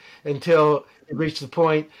worthless until it reached the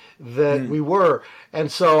point that we were. And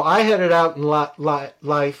so I headed out in life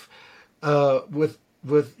with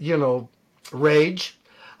rage.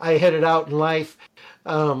 I headed out in life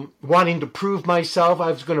wanting to prove myself.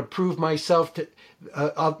 I was going to prove myself to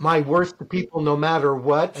my worth to people no matter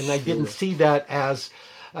what, and I didn't see that as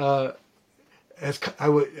I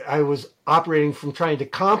was operating from trying to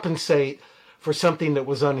compensate for something that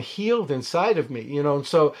was unhealed inside of me,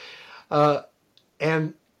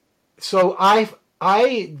 and so I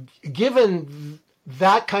given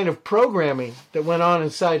that kind of programming that went on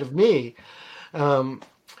inside of me, and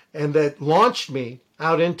that launched me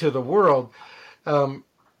out into the world,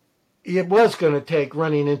 it was going to take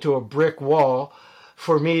running into a brick wall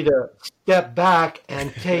for me to step back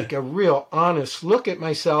and take a real honest look at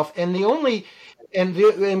myself. And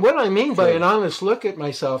and what I mean by an honest look at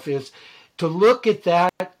myself is to look at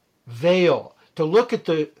that veil, to look at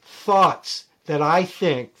the thoughts that I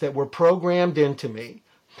think that were programmed into me,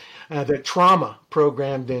 that trauma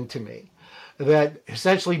programmed into me, that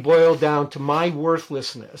essentially boiled down to my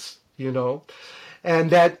worthlessness, and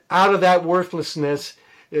that out of that worthlessness,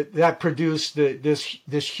 that produced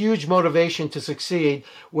this huge motivation to succeed,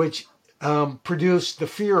 which produced the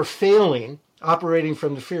fear of failing, operating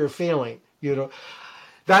from the fear of failing.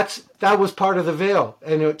 That was part of the veil,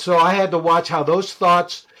 and so I had to watch how those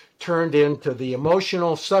thoughts turned into the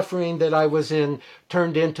emotional suffering that I was in,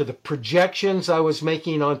 turned into the projections I was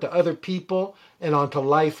making onto other people and onto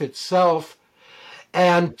life itself,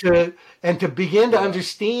 and to begin to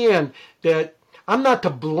understand that I'm not to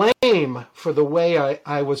blame for the way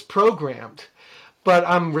I was programmed, but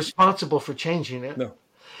I'm responsible for changing it. No.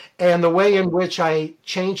 And the way in which I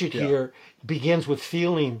change it here begins with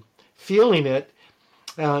feeling it,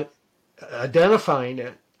 identifying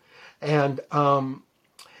it, and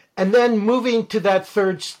then moving to that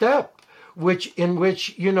third step, in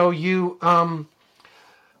which you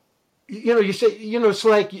say, it's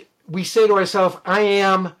like we say to ourselves, I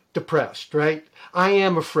am depressed, right? I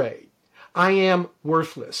am afraid. I am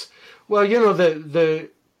worthless. Well, the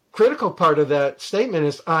critical part of that statement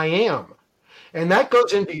is I am. And that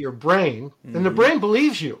goes into your brain, and the brain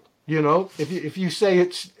believes you. If you say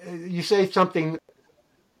you say something,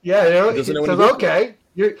 it says, okay,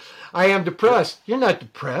 I am depressed. You're not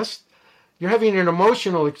depressed. You're having an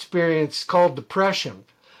emotional experience called depression.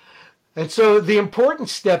 And so the important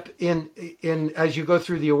step in as you go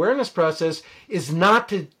through the awareness process is not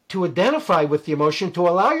to identify with the emotion, to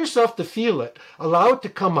allow yourself to feel it, allow it to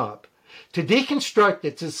come up, to deconstruct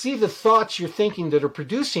it, to see the thoughts you're thinking that are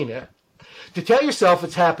producing it, to tell yourself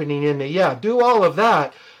it's happening in me. Yeah, do all of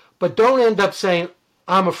that, but don't end up saying,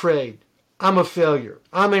 I'm afraid, I'm a failure,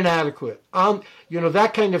 I'm inadequate,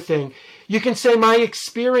 that kind of thing. You can say, my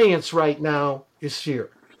experience right now is fear.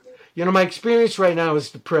 My experience right now is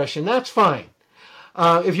depression. That's fine.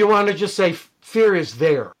 If you want to just say fear is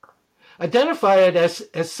there, identify it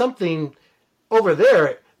as something over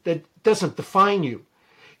there that doesn't define you.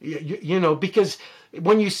 Because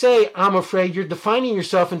when you say I'm afraid, you're defining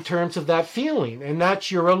yourself in terms of that feeling, and that's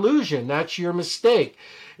your illusion. That's your mistake.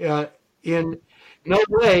 In no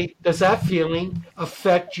way does that feeling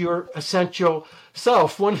affect your essential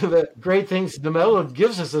self. One of the great things DeMello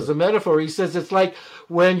gives us as a metaphor, he says it's like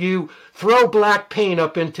when you throw black paint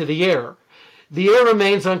up into the air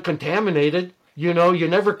remains uncontaminated. You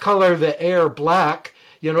never color the air black.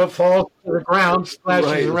 It falls to the ground,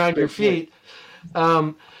 splashes around your feet.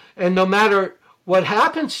 And no matter what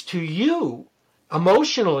happens to you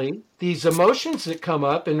emotionally, these emotions that come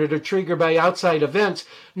up and that are triggered by outside events,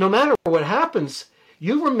 no matter what happens,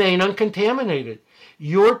 you remain uncontaminated.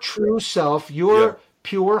 Your true self, your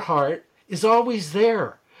pure heart is always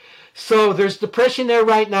there. So there's depression there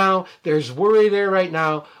right now. There's worry there right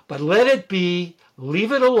now. But let it be.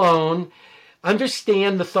 Leave it alone.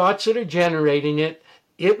 Understand the thoughts that are generating it.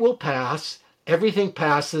 It will pass. Everything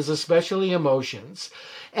passes, especially emotions.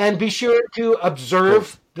 And be sure to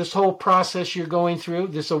observe this whole process you're going through,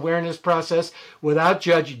 this awareness process, without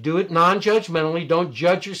judge. Do it non-judgmentally. Don't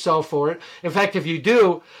judge yourself for it. In fact, if you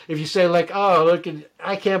do, if you say like, oh, look,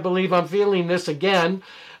 I can't believe I'm feeling this again,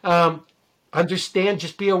 understand,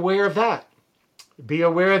 just be aware of that. Be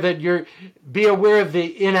aware that be aware of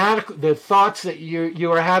the thoughts that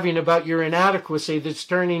you are having about your inadequacy that's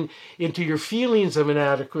turning into your feelings of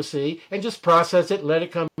inadequacy, and just process it, let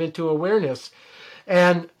it come into awareness.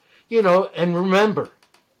 And, and remember,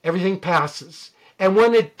 everything passes. And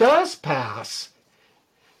when it does pass,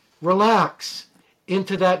 relax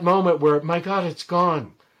into that moment where, my God, it's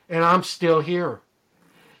gone and I'm still here.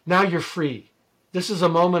 Now you're free. This is a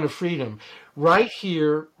moment of freedom. Right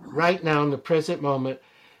here, right now, in the present moment,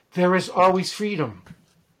 there is always freedom.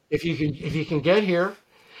 If you can get here,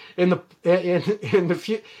 when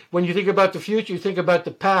you think about the future, you think about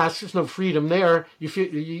the past. There's no freedom there.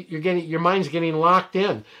 Your mind's getting locked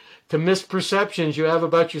in to misperceptions you have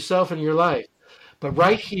about yourself and your life. But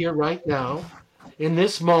right here, right now, in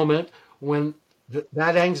this moment, when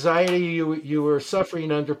that anxiety you were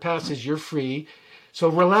suffering under passes, you're free. So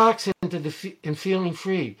relax in feeling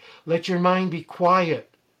free. Let your mind be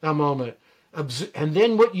quiet a moment. And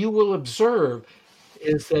then what you will observe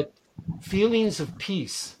is that feelings of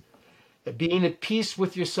peace, being at peace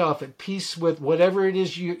with yourself, at peace with whatever it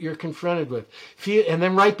is you're confronted with. And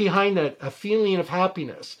then right behind that, a feeling of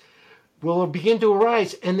happiness will begin to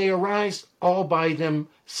arise, and they arise all by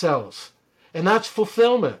themselves. And that's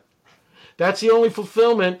fulfillment. That's the only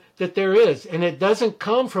fulfillment that there is. And it doesn't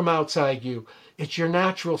come from outside you. It's your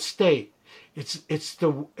natural state. It's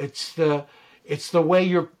the way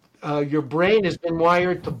your brain has been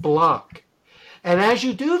wired to block. And as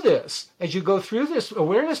you do this, as you go through this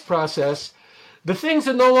awareness process, the things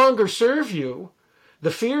that no longer serve you, the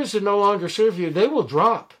fears that no longer serve you, they will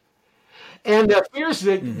drop. And the fears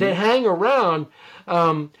that hang around,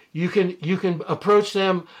 you can approach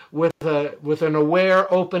them with an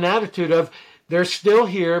aware, open attitude of, they're still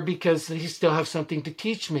here because they still have something to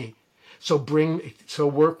teach me. So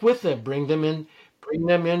work with them, bring them in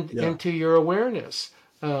into your awareness.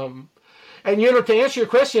 And to answer your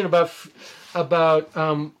question about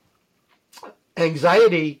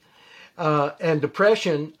anxiety and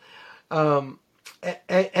depression,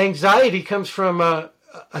 anxiety comes from a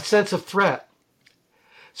sense of threat.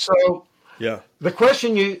 So the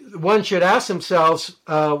question one should ask themselves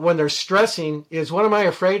when they're stressing is, what am I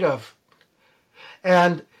afraid of?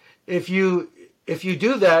 And if you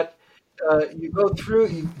do that, you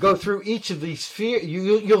go through each of these fears.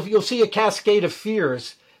 You'll see a cascade of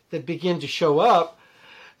fears that begin to show up,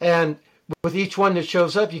 and with each one that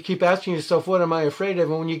shows up, you keep asking yourself, what am I afraid of?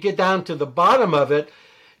 And when you get down to the bottom of it,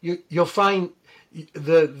 you'll find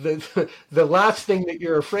the last thing that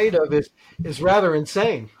you're afraid of is rather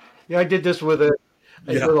insane. I did this with a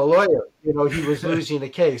lawyer. He was losing a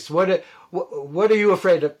case. What are you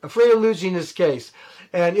afraid of? Afraid of losing this case.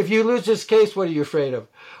 And if you lose this case, what are you afraid of?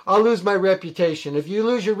 I'll lose my reputation. If you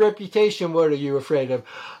lose your reputation, what are you afraid of?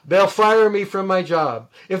 They'll fire me from my job.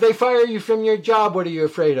 If they fire you from your job, what are you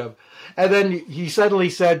afraid of? And then he suddenly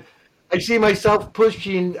said, I see myself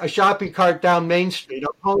pushing a shopping cart down Main Street.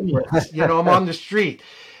 I'm homeless. I'm on the street.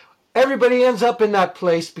 Everybody ends up in that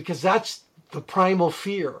place because that's the primal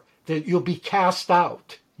fear, that you'll be cast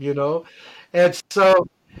out, And so,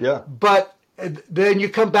 but then you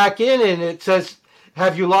come back in and it says,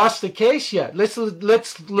 have you lost the case yet? Let's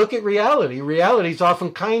look at reality. Reality is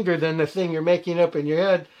often kinder than the thing you're making up in your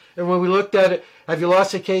head. And when we looked at it, have you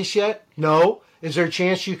lost the case yet? No. Is there a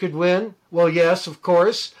chance you could win? Well, yes, of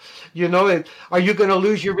course. Are you going to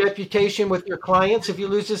lose your reputation with your clients if you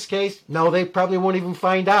lose this case? No, they probably won't even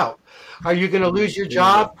find out. Are you going to lose your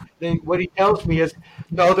job? Then what he tells me is,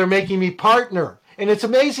 no, they're making me partner. And it's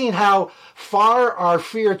amazing how far our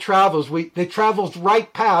fear travels. It travels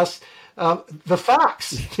right past the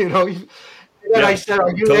facts, And I said,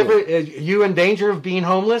 are you in danger of being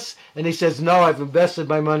homeless? And he says, no, I've invested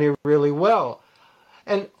my money really well.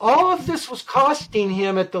 And all of this was costing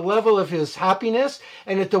him at the level of his happiness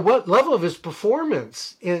and at the level of his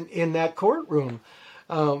performance in that courtroom.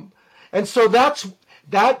 And so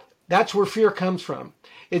that That's where fear comes from.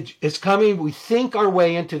 It's coming, we think our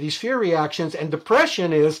way into these fear reactions, and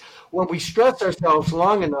depression is when we stress ourselves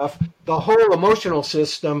long enough, the whole emotional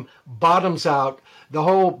system bottoms out, the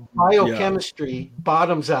whole biochemistry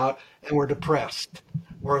bottoms out, and we're depressed.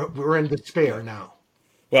 We're in despair now.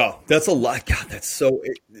 Wow, that's a lot. God, that's so.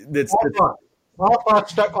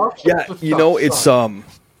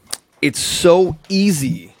 It's so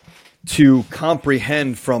easy to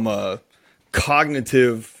comprehend from a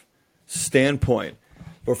cognitive standpoint,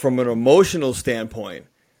 but from an emotional standpoint,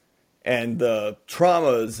 and the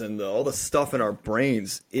traumas and all the stuff in our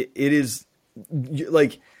brains, it is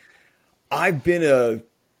like, I've been a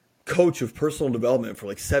coach of personal development for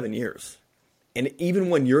like 7 years. And even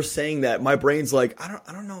when you're saying that, my brain's like, I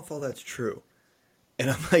don't know if all that's true.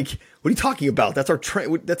 And I'm like, what are you talking about? That's our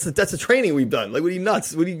that's a training we've done. Like, what are you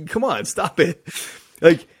nuts? Come on, stop it.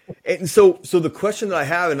 Like, and so the question that I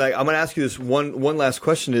have, and I'm going to ask you this one last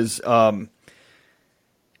question is the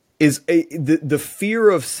fear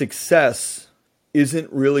of success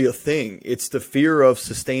isn't really a thing. It's the fear of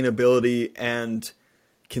sustainability and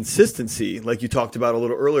consistency, like you talked about a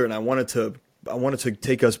little earlier. And I wanted to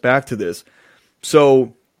take us back to this.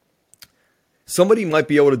 So somebody might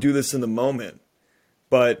be able to do this in the moment,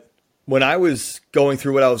 but when I was going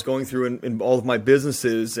through what I was going through in all of my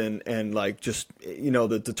businesses and like just,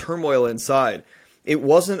 the turmoil inside, it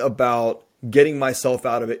wasn't about getting myself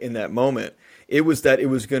out of it in that moment. It was that it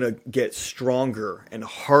was going to get stronger and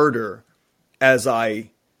harder as I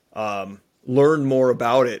learned more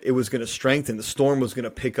about it. It was going to strengthen. The storm was going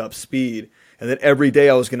to pick up speed. And then every day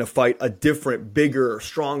I was going to fight a different, bigger,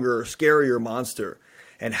 stronger, scarier monster.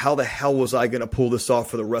 And how the hell was I going to pull this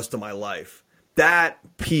off for the rest of my life? That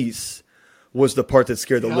piece was the part that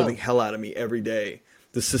scared the living hell out of me every day.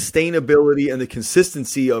 The sustainability and the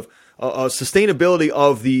consistency of the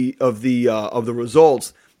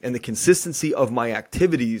results and the consistency of my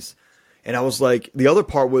activities. And I was like, the other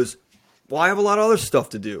part was, well, I have a lot of other stuff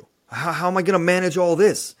to do. How am I going to manage all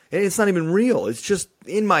this? And it's not even real. It's just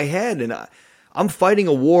in my head. And I'm fighting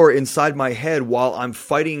a war inside my head while I'm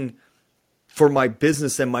fighting for my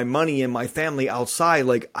business and my money and my family outside.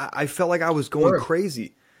 Like, I felt like I was going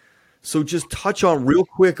crazy. So just touch on real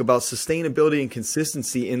quick about sustainability and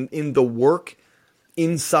consistency in the work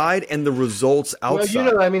inside and the results outside.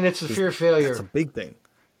 Well, it's a fear of failure. That's a big thing.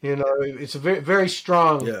 It's a very, very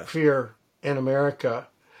strong fear in America.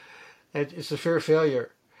 It's a fear of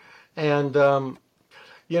failure. And,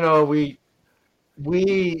 we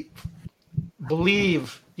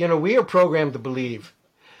believe, we are programmed to believe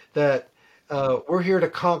that we're here to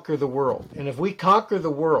conquer the world. And if we conquer the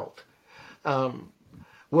world,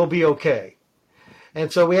 we'll be okay.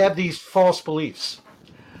 And so we have these false beliefs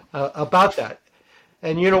about that.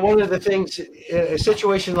 And, one of the things, in a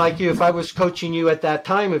situation like you, if I was coaching you at that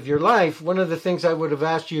time of your life, one of the things I would have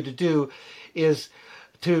asked you to do is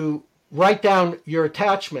to write down your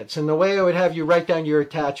attachments. And the way I would have you write down your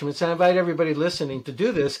attachments, and I invite everybody listening to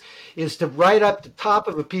do this, is to write up the top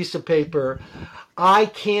of a piece of paper, I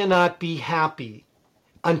cannot be happy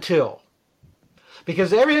until.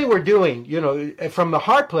 Because everything we're doing, from the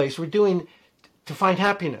heart place, we're doing to find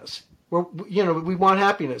happiness. We want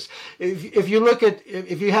happiness. If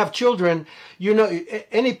you have children,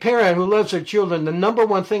 any parent who loves their children, the number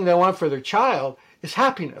one thing they want for their child is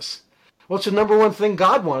happiness. Well, it's the number one thing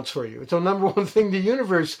God wants for you. It's the number one thing the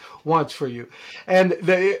universe wants for you. And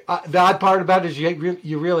the odd part about it is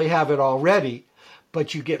you really have it already,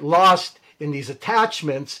 but you get lost in these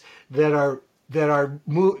attachments that are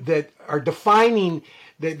defining.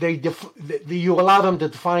 You allow them to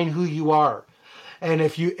define who you are. And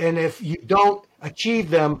if you don't achieve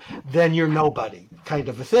them, then you're nobody, kind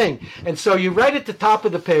of a thing. And so you write at the top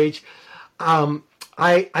of the page,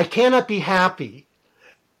 I cannot be happy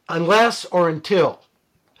unless or until.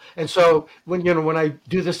 And so when I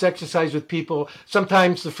do this exercise with people,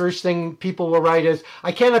 sometimes the first thing people will write is,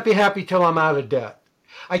 I cannot be happy till I'm out of debt.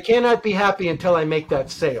 I cannot be happy until I make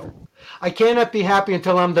that sale. I cannot be happy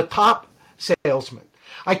until I'm the top salesman.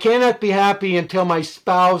 I cannot be happy until my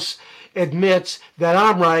spouse admits that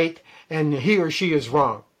I'm right and he or she is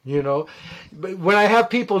wrong. But when I have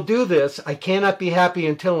people do this, I cannot be happy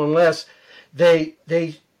unless they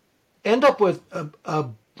end up with a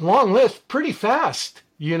long list pretty fast.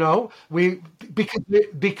 Because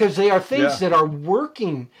they are things that are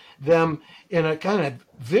working them in a kind of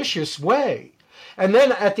vicious way. And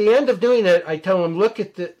then at the end of doing it, I tell them, look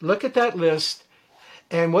at that list,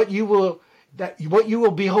 and what you will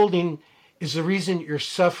be holding is the reason you're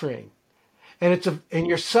suffering. And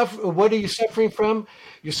what are you suffering from?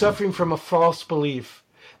 You're suffering from a false belief.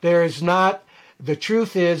 The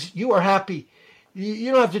truth is you are happy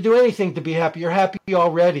You don't have to do anything to be happy. You're happy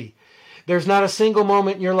already. There's not a single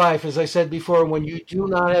moment in your life, as I said before, when you do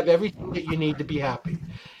not have everything that you need to be happy.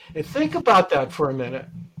 And think about that for a minute.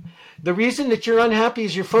 The reason that you're unhappy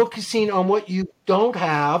is you're focusing on what you don't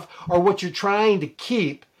have or what you're trying to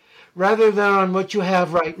keep rather than on what you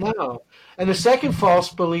have right now. And the second false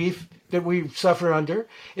belief that we suffer under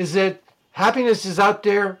is that happiness is out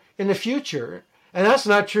there in the future. And that's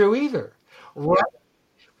not true either.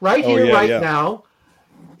 Right here, now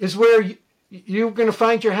is where you're going to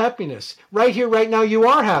find your happiness. Right here, right now, you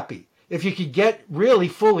are happy. If you could get really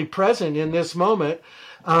fully present in this moment,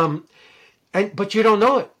 but you don't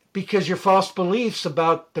know it because your false beliefs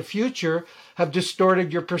about the future have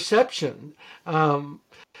distorted your perception.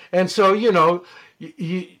 And so,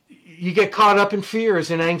 you get caught up in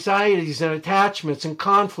fears and anxieties and attachments and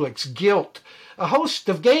conflicts, guilt, a host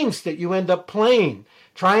of games that you end up playing,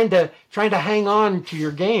 trying to hang on to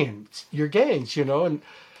your gains, and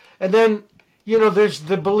then, there's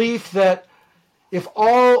the belief that if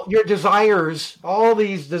all your desires, all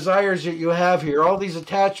these desires that you have here, all these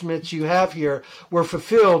attachments you have here were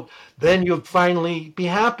fulfilled, then you'll finally be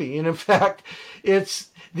happy. And in fact, it's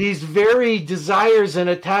these very desires and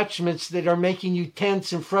attachments that are making you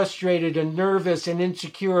tense and frustrated and nervous and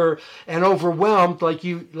insecure and overwhelmed, like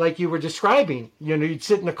you were describing. You'd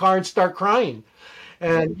sit in the car and start crying.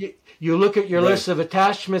 And you look at your list of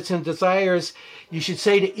attachments and desires, you should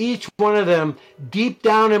say to each one of them, deep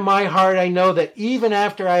down in my heart, I know that even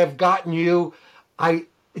after I have gotten you,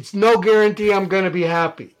 it's no guarantee I'm going to be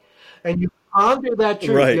happy. And you ponder that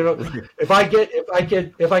truth. Right. If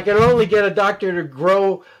I could only get a doctor to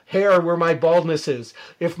grow hair where my baldness is,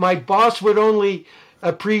 if my boss would only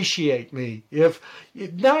appreciate me,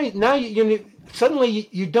 suddenly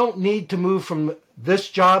you don't need to move from this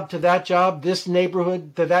job to that job, this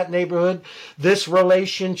neighborhood to that neighborhood, this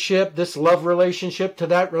relationship, this love relationship to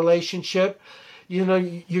that relationship.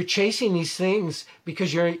 You're chasing these things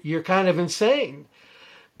because you're kind of insane.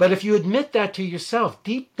 But if you admit that to yourself,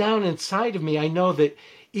 deep down inside of me, I know that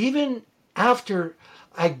even after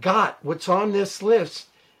I got what's on this list,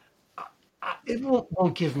 it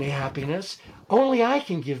won't give me happiness. Only I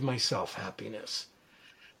can give myself happiness.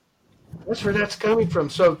 That's where that's coming from.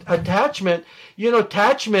 So attachment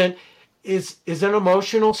is an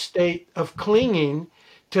emotional state of clinging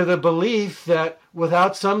to the belief that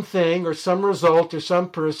without something or some result or some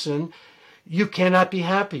person, you cannot be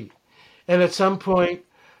happy. And at some point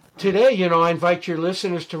today, I invite your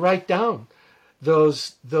listeners to write down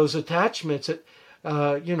those attachments,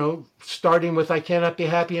 starting with I cannot be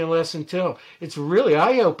happy unless until. It's really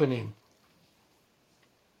eye-opening.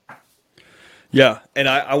 Yeah, and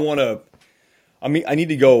I need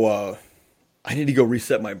to go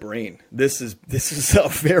reset my brain. This is a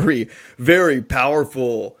very, very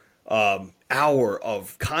powerful hour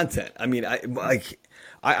of content. I mean, look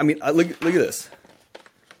at this.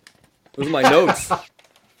 Those are my notes.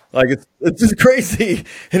 It's just crazy,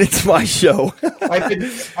 and it's my show.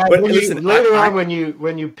 Later on,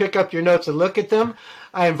 when you pick up your notes and look at them,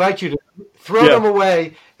 I invite you to throw them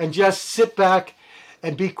away and just sit back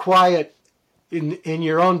and be quiet in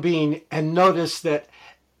your own being and notice that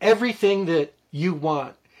everything that you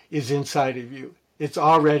want is inside of you. It's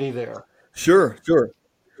already there. Sure.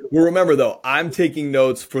 Well, remember though, I'm taking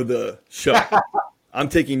notes for the show. I'm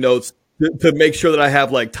taking notes to make sure that I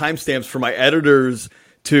have timestamps for my editors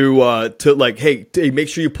to hey, make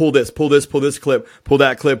sure you pull this clip, pull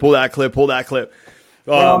that clip. And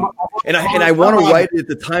I want to write it at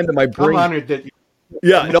the time that my brain. I'm honored that.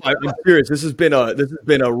 I'm serious. This has been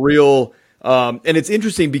a real. And it's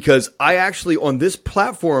interesting because I actually, on this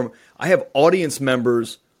platform, I have audience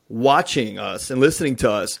members watching us and listening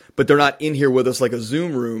to us, but they're not in here with us like a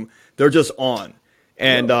Zoom room. They're just on.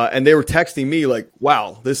 And they were texting me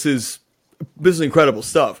wow, this is incredible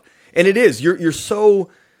stuff. And it is, you're so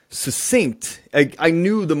succinct. I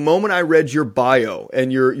knew the moment I read your bio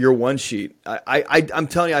and your one sheet, I'm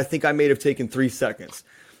telling you, I think I may have taken 3 seconds,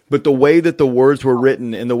 but the way that the words were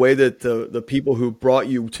written and the way that the people who brought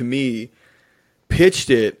you to me pitched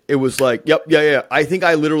it, it was yep, yeah. I think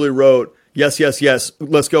I literally wrote, yes.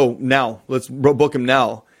 Let's go now. Let's book him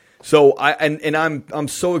now. So I'm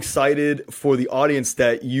so excited for the audience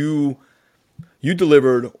that you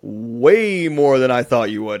delivered way more than I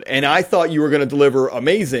thought you would. And I thought you were going to deliver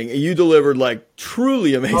amazing. And you delivered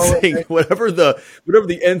truly amazing, whatever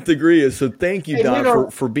the nth degree is. So thank you,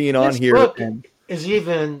 Don, for being on here. Book is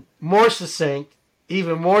even more succinct,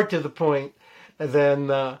 even more to the point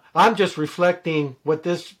than I'm just reflecting what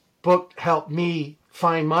this book helped me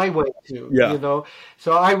find my way to,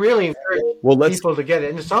 So I really encourage people to get it.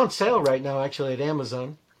 And it's on sale right now, actually, at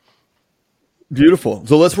Amazon. Beautiful.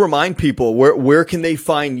 So let's remind people where can they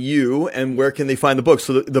find you and where can they find the book?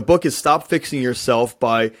 So the book is Stop Fixing Yourself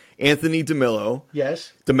by Anthony DeMello.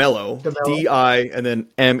 Yes. DeMello. DeMello. D-I and then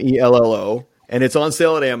M-E-L-L-O. And it's on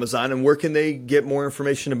sale at Amazon. And where can they get more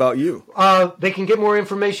information about you? They can get more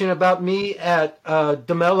information about me at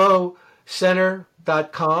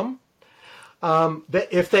DeMelloCenter.com.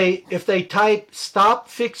 If they type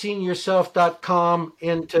stopfixingyourself.com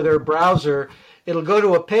into their browser, it'll go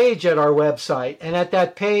to a page at our website, and at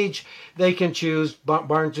that page they can choose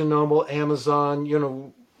Barnes & Noble,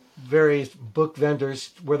 Amazon, various book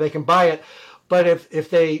vendors where they can buy it. But if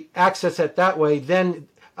they access it that way, then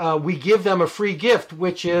we give them a free gift,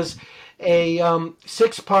 which is a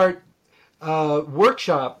 6-part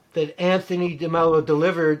workshop that Anthony DeMello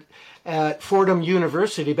delivered at Fordham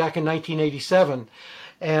University back in 1987.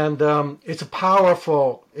 And it's a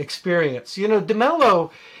powerful experience. DeMello,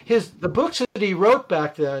 the books that he wrote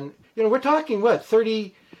back then, we're talking,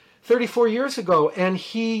 34 years ago. And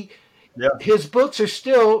his books are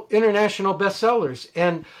still international bestsellers.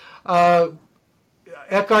 And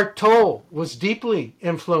Eckhart Tolle was deeply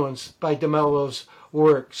influenced by DeMello's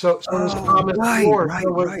work. So was Thomas More.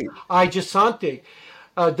 Right. Ajasanti.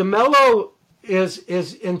 DeMello is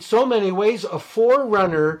in so many ways a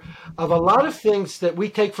forerunner of a lot of things that we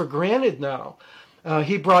take for granted now.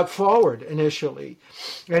 He brought forward initially,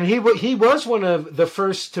 and he was one of the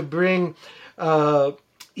first to bring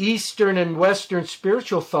Eastern and Western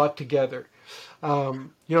spiritual thought together.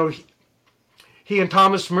 He and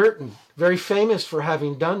Thomas Merton, very famous for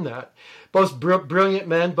having done that. Both brilliant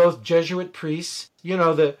men, both Jesuit priests.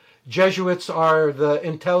 The Jesuits are the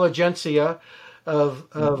intelligentsia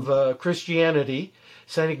of Christianity,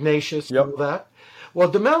 St. Ignatius, and all that. Well,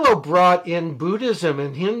 DeMello brought in Buddhism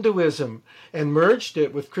and Hinduism and merged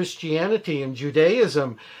it with Christianity and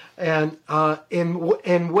Judaism, and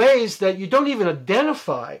in ways that you don't even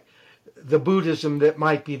identify the Buddhism that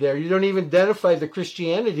might be there. You don't even identify the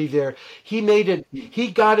Christianity there.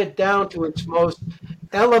 He got it down to its most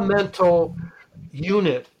elemental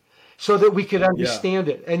unit, so that we could understand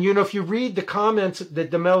it. And if you read the comments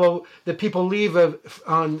that people leave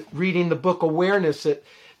on reading the book Awareness that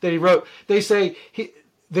he wrote, they say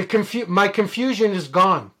my confusion is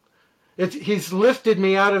gone. He's lifted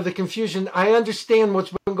me out of the confusion. I understand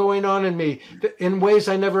what's been going on in me in ways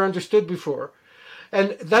I never understood before.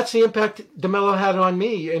 And that's the impact DeMello had on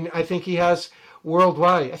me, and I think he has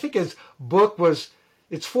worldwide. I think his book it's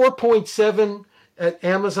 4.7 at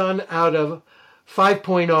Amazon out of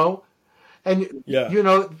 5.0. And,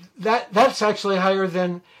 that's actually higher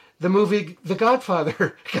than the movie The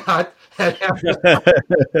Godfather got. So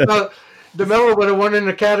DeMello would have won an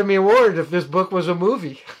Academy Award if this book was a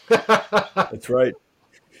movie. That's right.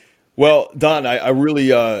 Well, Don, I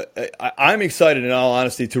really, I'm excited in all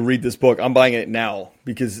honesty to read this book. I'm buying it now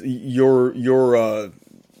because your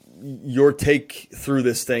take through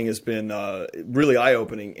this thing has been really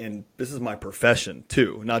eye-opening, and this is my profession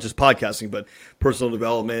too, not just podcasting, but personal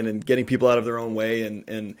development and getting people out of their own way.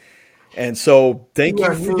 And so thank you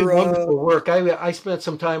for do wonderful work. I spent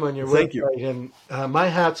some time on your website, and my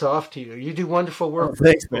hat's off to you. You do wonderful work. Oh,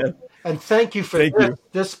 thanks, man. And thank you for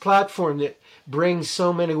this platform that brings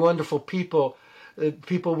so many wonderful people that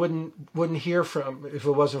people wouldn't hear from if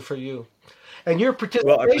it wasn't for you. And your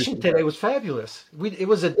participation today was fabulous. It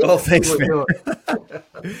was a thanks, man.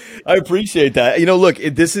 I appreciate that. Look,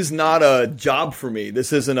 this is not a job for me.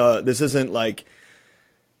 This isn't like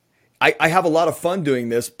I have a lot of fun doing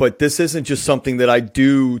this, but this isn't just something that I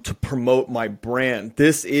do to promote my brand.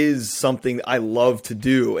 This is something I love to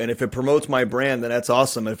do, and if it promotes my brand, then that's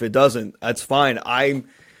awesome. And if it doesn't, that's fine. I'm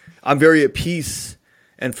very at peace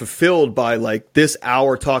and fulfilled by this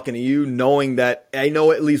hour talking to you, knowing that I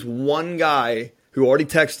know at least one guy who already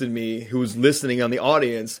texted me, who was listening on the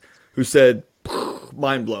audience, who said,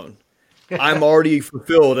 mind blown. I'm already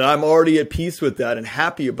fulfilled, and I'm already at peace with that and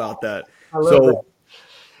happy about that. So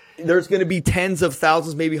there's going to be tens of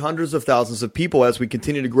thousands, maybe hundreds of thousands of people as we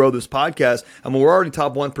continue to grow this podcast. I mean, we're already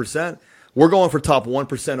top 1%. We're going for top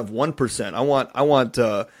 1% of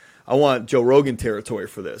 1%. I want Joe Rogan territory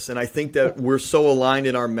for this. And I think that we're so aligned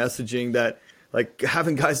in our messaging that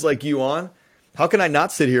having guys like you on, how can I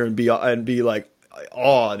not sit here and be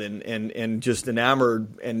awed and just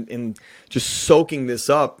enamored and just soaking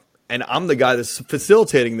this up? And I'm the guy that's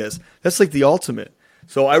facilitating this. That's the ultimate.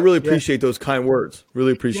 So I really appreciate those kind words.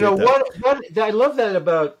 Really appreciate that. What I love that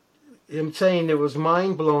about him saying it was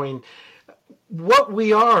mind blowing. What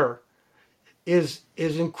we are is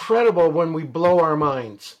incredible when we blow our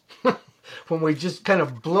minds. when we just kind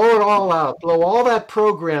of blow it all out, blow all that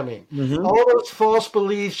programming, all those false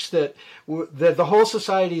beliefs that the whole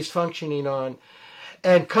society is functioning on,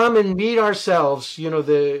 and come and meet ourselves.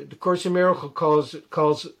 The Course in Miracles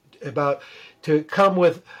calls about to come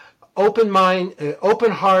with open mind,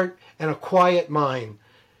 open heart, and a quiet mind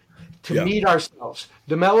to meet ourselves.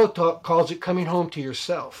 DeMello calls it coming home to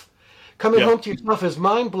yourself. Coming home to yourself is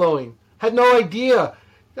mind-blowing. Had no idea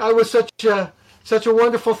I was such a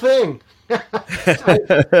wonderful thing. I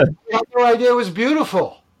had no idea it was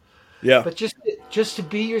beautiful. Yeah. But just to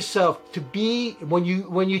be yourself, to be when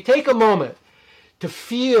you take a moment to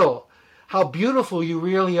feel how beautiful you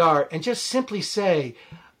really are, and just simply say,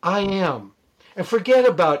 I am. And forget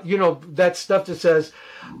about, that stuff that says,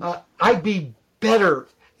 I'd be better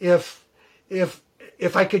if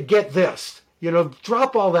I could get this.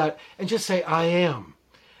 Drop all that and just say, I am.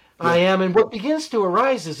 Yeah. I am. And what begins to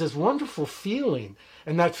arise is this wonderful feeling.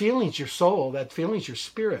 And that feeling's your soul. That feeling's your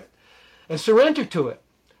spirit. And surrender to it.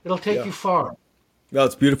 It'll take you far. No,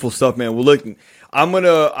 it's beautiful stuff, man. Well, look,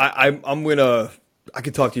 I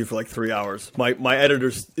could talk to you for like 3 hours. My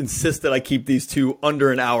editors insist that I keep these two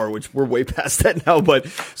under an hour, which we're way past that now. But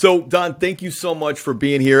so, Don, thank you so much for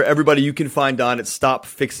being here. Everybody, you can find Don at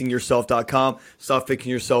stopfixingyourself.com. Stop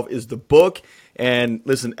Fixing Yourself is the book. And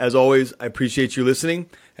listen, as always, I appreciate you listening,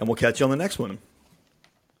 and we'll catch you on the next one.